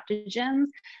with adaptogens.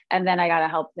 And then I got to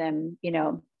help them, you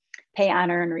know, pay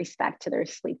honor and respect to their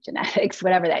sleep genetics,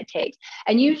 whatever that takes.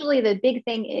 And usually the big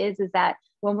thing is that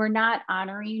when we're not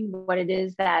honoring what it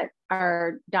is that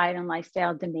our diet and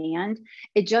lifestyle demand,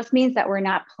 it just means that we're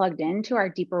not plugged into our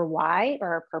deeper why or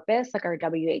our purpose, like our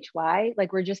WHY.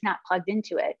 Like, we're just not plugged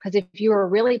into it. Because if you were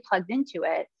really plugged into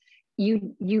it,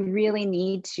 you really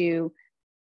need to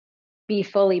be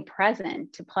fully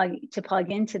present to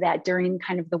plug into that during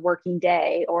kind of the working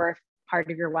day, or if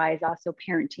part of your why is also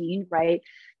parenting, right?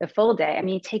 The full day. I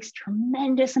mean, it takes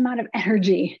tremendous amount of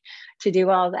energy to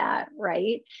do all that,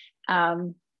 right?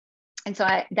 And so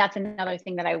that's another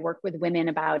thing that I work with women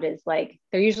about, is like,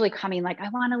 they're usually coming like, I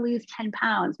want to lose 10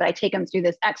 pounds, but I take them through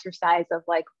this exercise of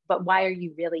like, but why are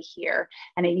you really here?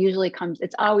 And it usually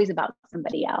it's always about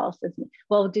somebody else.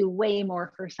 We'll do way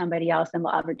more for somebody else than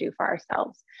we'll ever do for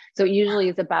ourselves. So it usually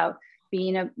is about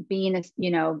being a,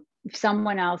 you know,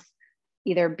 someone else,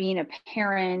 either being a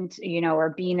parent, you know, or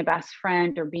being a best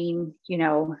friend, or being, you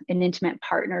know, an intimate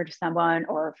partner to someone,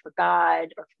 or for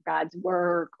God, or for God's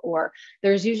work, or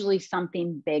there's usually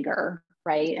something bigger,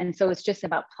 right? And so it's just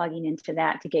about plugging into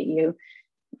that to get you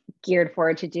geared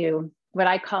forward to do what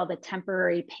I call the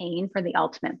temporary pain for the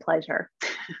ultimate pleasure.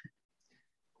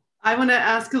 I want to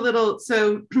ask a little,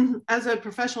 so as a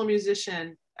professional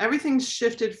musician, everything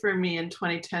shifted for me in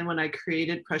 2010 when I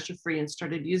created Pressure Free and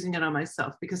started using it on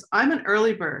myself, because I'm an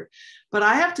early bird, but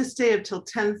I have to stay up till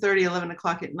 10:30, 11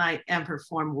 o'clock at night and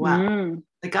perform well.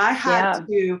 Like, I had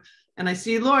to, and I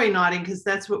see Lori nodding because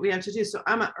that's what we have to do. So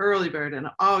I'm an early bird, and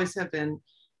I always have been.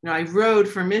 You know, I rode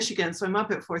from Michigan, so I'm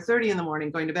up at 4:30 in the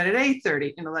morning, going to bed at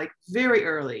 8:30, you know, like very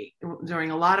early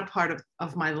during a lot of part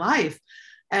of my life.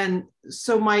 And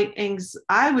so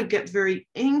I would get very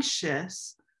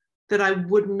anxious that I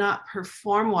would not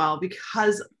perform well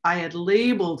because I had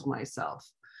labeled myself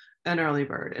an early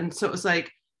bird. And so it was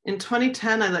like in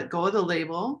 2010, I let go of the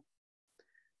label.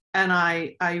 And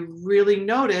I really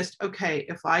noticed, okay,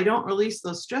 if I don't release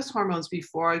those stress hormones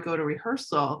before I go to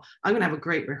rehearsal, I'm going to have a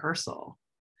great rehearsal.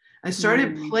 I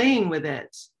started playing with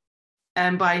it.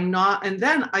 And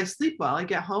then I sleep well. I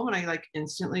get home and I like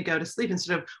instantly go to sleep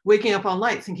instead of waking up all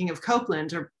night thinking of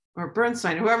Copeland or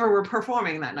Bernstein, whoever we're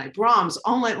performing that night, Brahms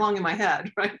all night long in my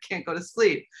head, right? Can't go to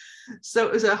sleep. So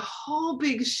it was a whole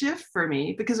big shift for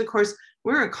me because, of course,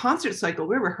 we're a concert cycle.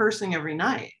 We're rehearsing every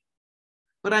night,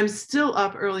 but I'm still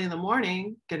up early in the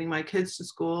morning, getting my kids to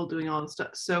school, doing all the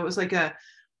stuff. So it was like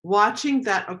watching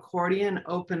that accordion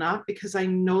open up because I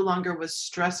no longer was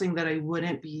stressing that I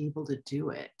wouldn't be able to do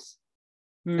it.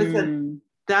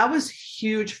 That was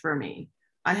huge for me.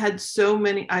 I had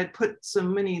put so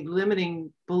many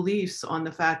limiting beliefs on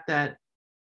the fact that,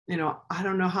 you know, I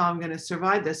don't know how I'm going to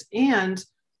survive this. And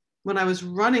when I was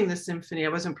running the symphony, I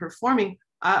wasn't performing.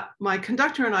 My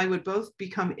conductor and I would both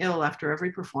become ill after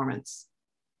every performance.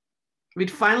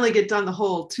 We'd finally get done the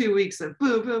whole 2 weeks of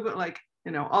boo, boo, boo, like,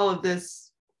 you know, all of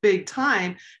this big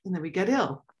time. And then we get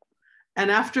ill. And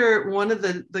after one of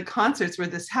the concerts where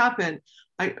this happened,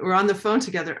 we're on the phone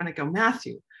together and I go,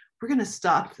 Matthew, we're going to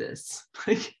stop this.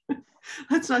 Like,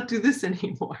 let's not do this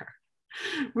anymore.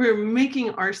 We're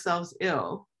making ourselves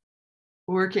ill,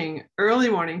 working early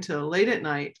morning till late at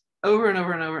night, over and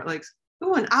over and over. Like,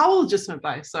 oh, an owl just went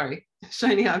by. Sorry,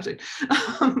 shiny object.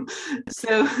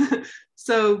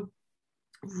 So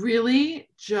really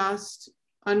just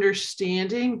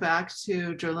understanding, back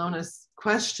to Jolona's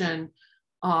question,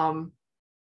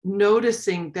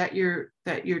 noticing that you're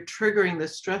triggering the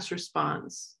stress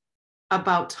response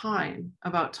about time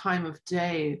of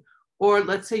day. Or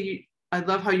let's say I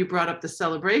love how you brought up the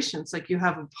celebrations, like you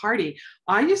have a party.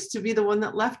 I used to be the one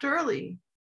that left early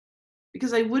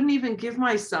because I wouldn't even give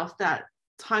myself that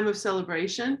time of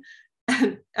celebration.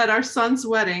 And at our son's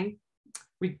wedding,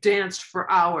 We danced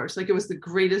for hours. Like it was the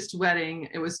greatest wedding.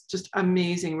 It was just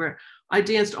amazing. I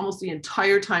danced almost the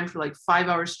entire time for like 5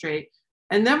 hours straight.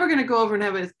 And then we're going to go over and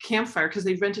have a campfire because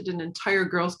they rented an entire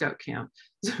Girl Scout camp.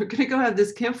 So we're going to go have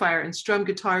this campfire and strum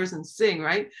guitars and sing,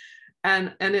 right?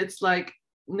 And it's like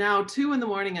now 2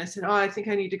 a.m. I said, oh, I think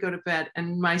I need to go to bed.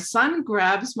 And my son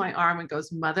grabs my arm and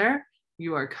goes, Mother,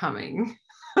 you are coming.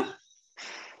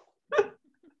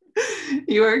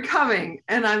 You are coming.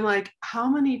 And I'm like, how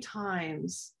many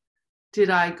times did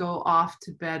I go off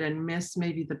to bed and miss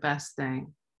maybe the best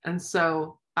thing? And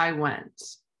so I went.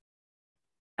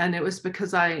 And it was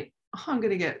because I'm going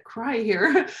to get cry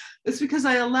here. It's because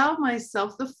I allowed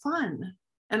myself the fun.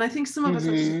 And I think some of us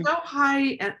are so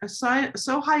high and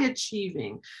so high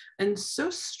achieving and so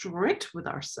strict with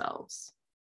ourselves.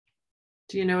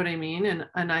 Do you know what I mean?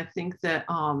 And I think that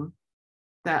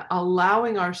that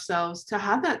allowing ourselves to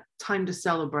have that time to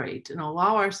celebrate and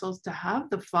allow ourselves to have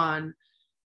the fun,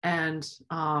 and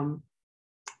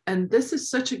this is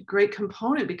such a great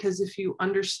component, because if you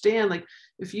understand, like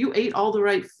if you ate all the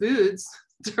right foods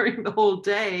during the whole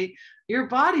day, your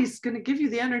body's going to give you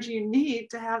the energy you need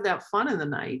to have that fun in the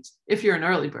night if you're an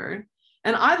early bird.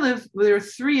 And there are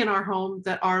 3 in our home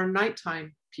that are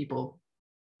nighttime people.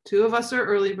 2 of us are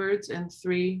early birds and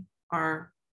 3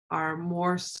 are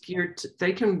more scared.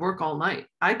 They can work all night.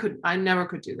 I never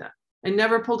could do that. I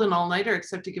never pulled an all-nighter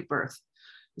except to give birth.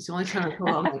 It's the only time I pulled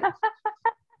all-nighter.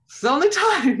 It's the only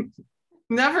time.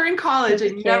 Never in college. I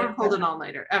never pulled an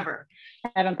all-nighter ever.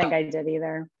 I don't think I did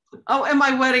either. Oh, and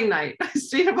my wedding night. I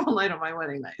stayed up all night on my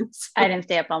wedding night. So. I didn't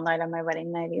stay up all night on my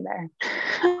wedding night either.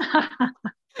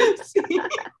 See?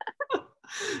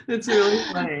 It's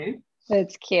really funny.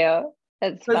 It's cute.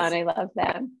 It's fun. I love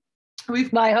that.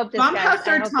 I hope this gone past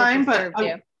our time, but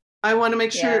I want to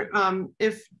make sure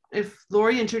if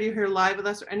Lori and Judy are here live with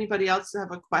us, or anybody else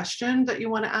have a question that you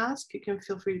want to ask, you can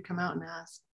feel free to come out and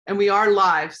ask. And we are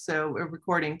live, so we're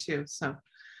recording too. So,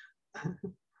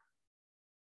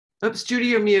 oops, Judy,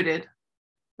 you're muted.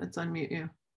 Let's unmute you.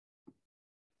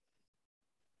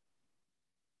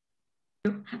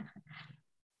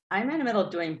 I'm in the middle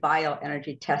of doing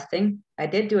bioenergy testing. I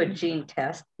did do a gene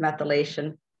test,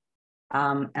 methylation,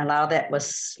 and a lot of that was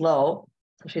slow.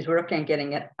 So she's working on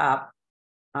getting it up,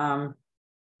 and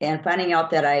finding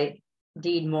out that I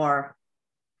need more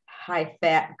high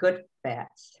fat, good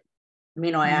fats,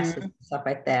 amino acids, stuff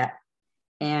like that.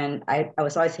 And I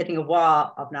was always hitting a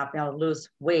wall of not being able to lose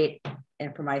weight.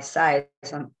 And for my size,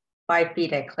 I'm 5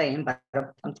 feet, I claim, but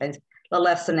sometimes a little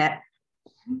less than that.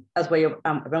 As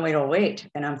I've been way overweight,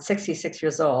 and I'm 66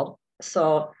 years old.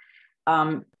 So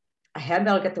I haven't been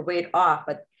able to get the weight off,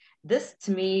 but this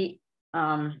to me,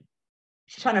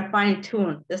 she's trying to fine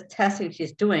tune. This testing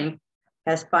she's doing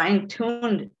has fine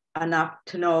tuned enough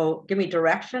to know, give me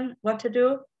direction what to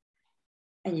do.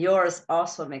 And yours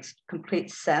also makes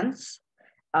complete sense,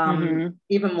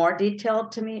 even more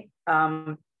detailed to me.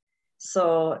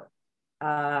 So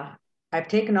I've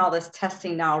taken all this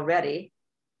testing now already.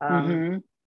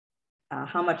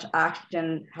 How much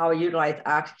oxygen, how I utilize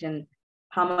oxygen,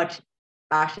 how much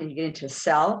oxygen you get into the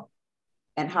cell,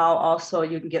 and how also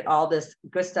you can get all this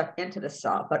good stuff into the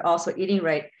cell, but also eating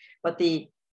right. But the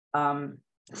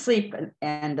sleep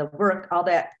and the work, all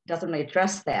that doesn't really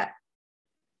address that.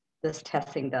 This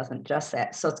testing doesn't address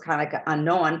that. So it's kind of like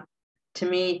unknown to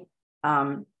me.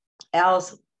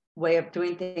 Al's way of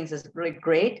doing things is really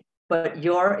great, but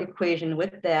your equation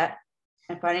with that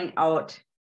and finding out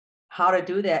how to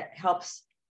do that helps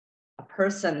a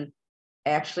person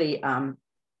actually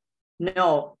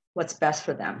know what's best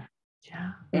for them,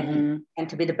 and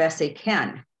to be the best they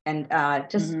can, and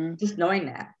just knowing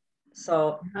that.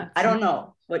 So I don't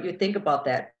know what you think about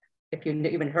that, if you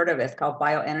even heard of it. It's called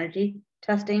bioenergy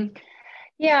testing.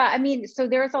 Yeah, I mean, so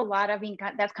there's a lot. I mean,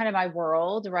 that's kind of my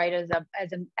world, right? As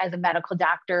a medical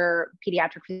doctor,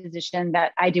 pediatric physician,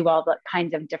 that I do all the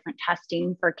kinds of different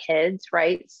testing for kids,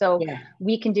 right? So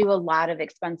we can do a lot of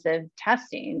expensive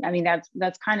testing. I mean,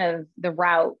 that's kind of the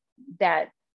route that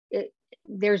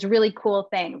there's really cool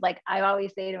things. Like I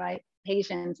always say to my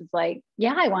patients, it's like,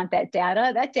 yeah, I want that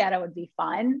data. That data would be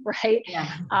fun, right?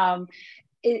 Yeah.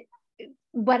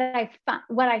 What I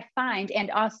find,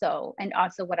 and also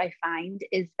what I find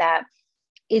is that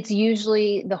it's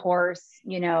usually the horse,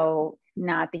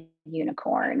 not the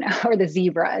unicorn or the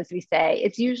zebra, as we say.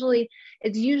 It's usually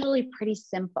pretty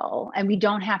simple, and we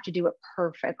don't have to do it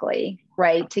perfectly,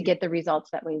 right, to get the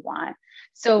results that we want.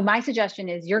 So my suggestion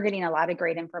is you're getting a lot of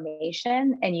great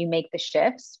information and you make the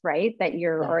shifts, right, that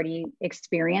you're already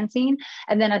experiencing.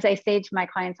 And then, as I say to my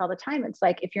clients all the time, it's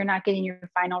like, if you're not getting your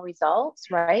final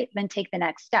results, right, then take the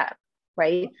next step.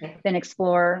 right? Okay. Then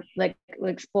explore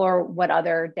what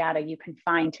other data you can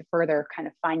find to further kind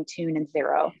of fine tune and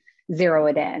zero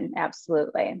it in.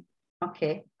 Absolutely.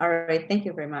 Okay. All right. Thank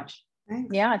you very much.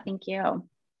 Thanks. Yeah, thank you.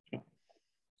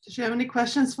 Did you have any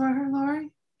questions for her, Lori?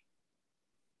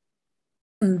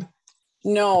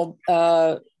 No,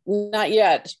 not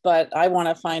yet, but I want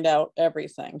to find out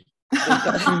everything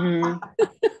because,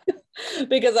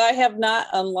 because I have not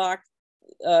unlocked,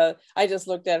 I just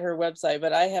looked at her website,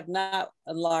 but I have not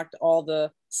unlocked all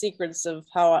the secrets of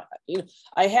how,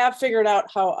 I have figured out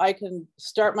how I can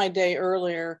start my day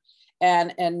earlier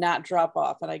and not drop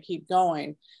off, and I keep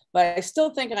going, but I still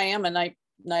think I am a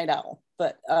night owl,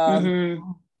 but I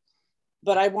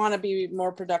want to be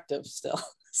more productive still.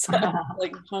 So I'm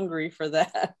like hungry for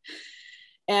that.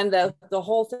 And the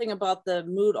whole thing about the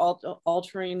mood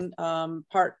altering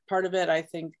part of it, I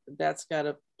think that's got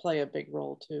to play a big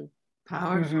role too.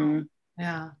 Powerful.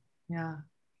 Yeah.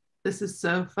 This is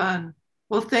so fun.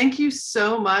 Well, thank you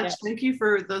so much. Yes. Thank you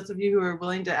for those of you who are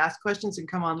willing to ask questions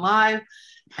and come on live.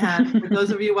 And for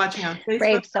those of you watching on Facebook,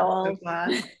 brave souls. I'm so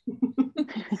glad.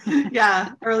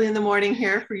 Yeah, early in the morning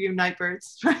here for you night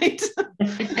birds, right?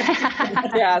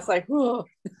 Yeah, it's like, whoa.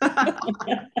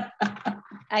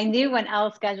 I knew when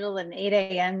Elle scheduled an 8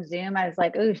 a.m. Zoom, I was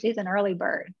like, ooh, she's an early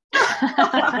bird.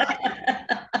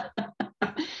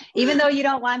 Even though you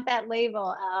don't want that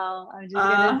label, Elle, I'm just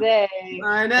gonna say.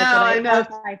 I know. That's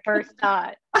my first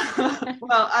thought.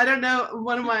 Well, I don't know.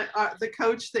 One of my the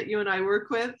coach that you and I work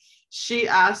with, she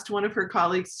asked one of her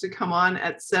colleagues to come on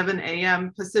at 7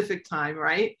 a.m. Pacific time,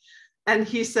 right? And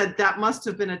he said that must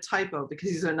have been a typo because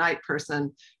he's a night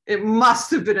person. It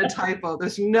must have been a typo.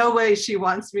 There's no way she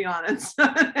wants me on at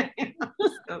 7 a.m.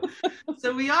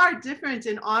 So we are different,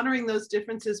 and honoring those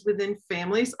differences within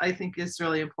families, I think, is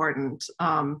really important.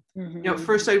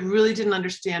 First, I really didn't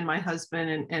understand my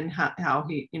husband and how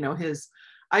he,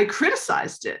 I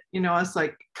criticized it. I was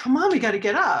like, come on, we got to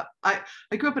get up. I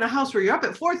grew up in a house where you're up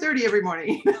at 4:30 every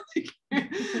morning.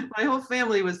 My whole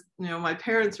family was, my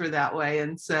parents were that way.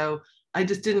 And so I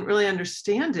just didn't really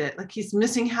understand it. Like, he's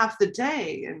missing half the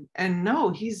day. And no,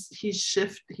 he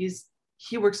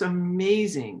works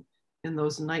amazing in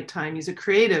those nighttime. He's a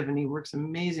creative and he works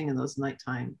amazing in those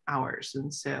nighttime hours.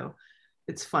 And so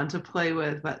it's fun to play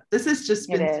with, but this has just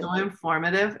been so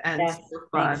informative and so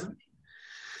fun. Thanks.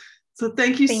 So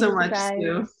thank you so much,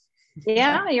 Sue.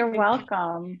 Yeah, you're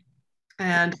welcome.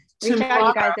 And reach out,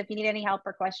 you guys, if you need any help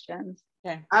or questions.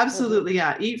 Okay. Absolutely.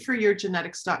 Yeah.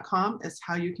 eatforyourgenetics.com is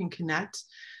how you can connect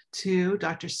to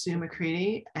Dr. Sue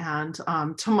McCreadie. And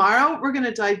tomorrow we're going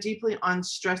to dive deeply on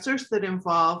stressors that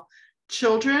involve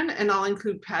children, and I'll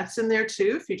include pets in there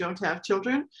too if you don't have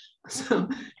children. So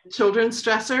children's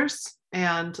stressors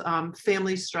and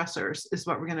family stressors is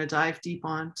what we're going to dive deep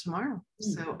on tomorrow.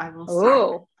 So I will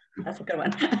see. That's a good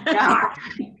one. Yeah.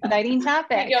 Exciting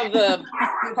topic. Think of the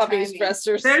puppy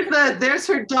stressors. There's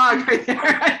her dog right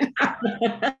there.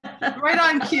 Right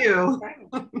on cue.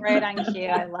 Right on cue.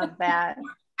 I love that.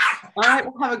 All right.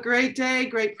 Well, have a great day.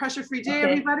 Great pressure-free day,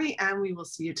 everybody. And we will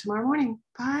see you tomorrow morning.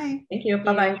 Bye. Thank you.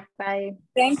 Bye-bye. Bye.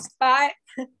 Thanks. Bye.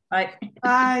 Bye.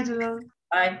 Bye, Janelle.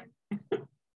 Bye.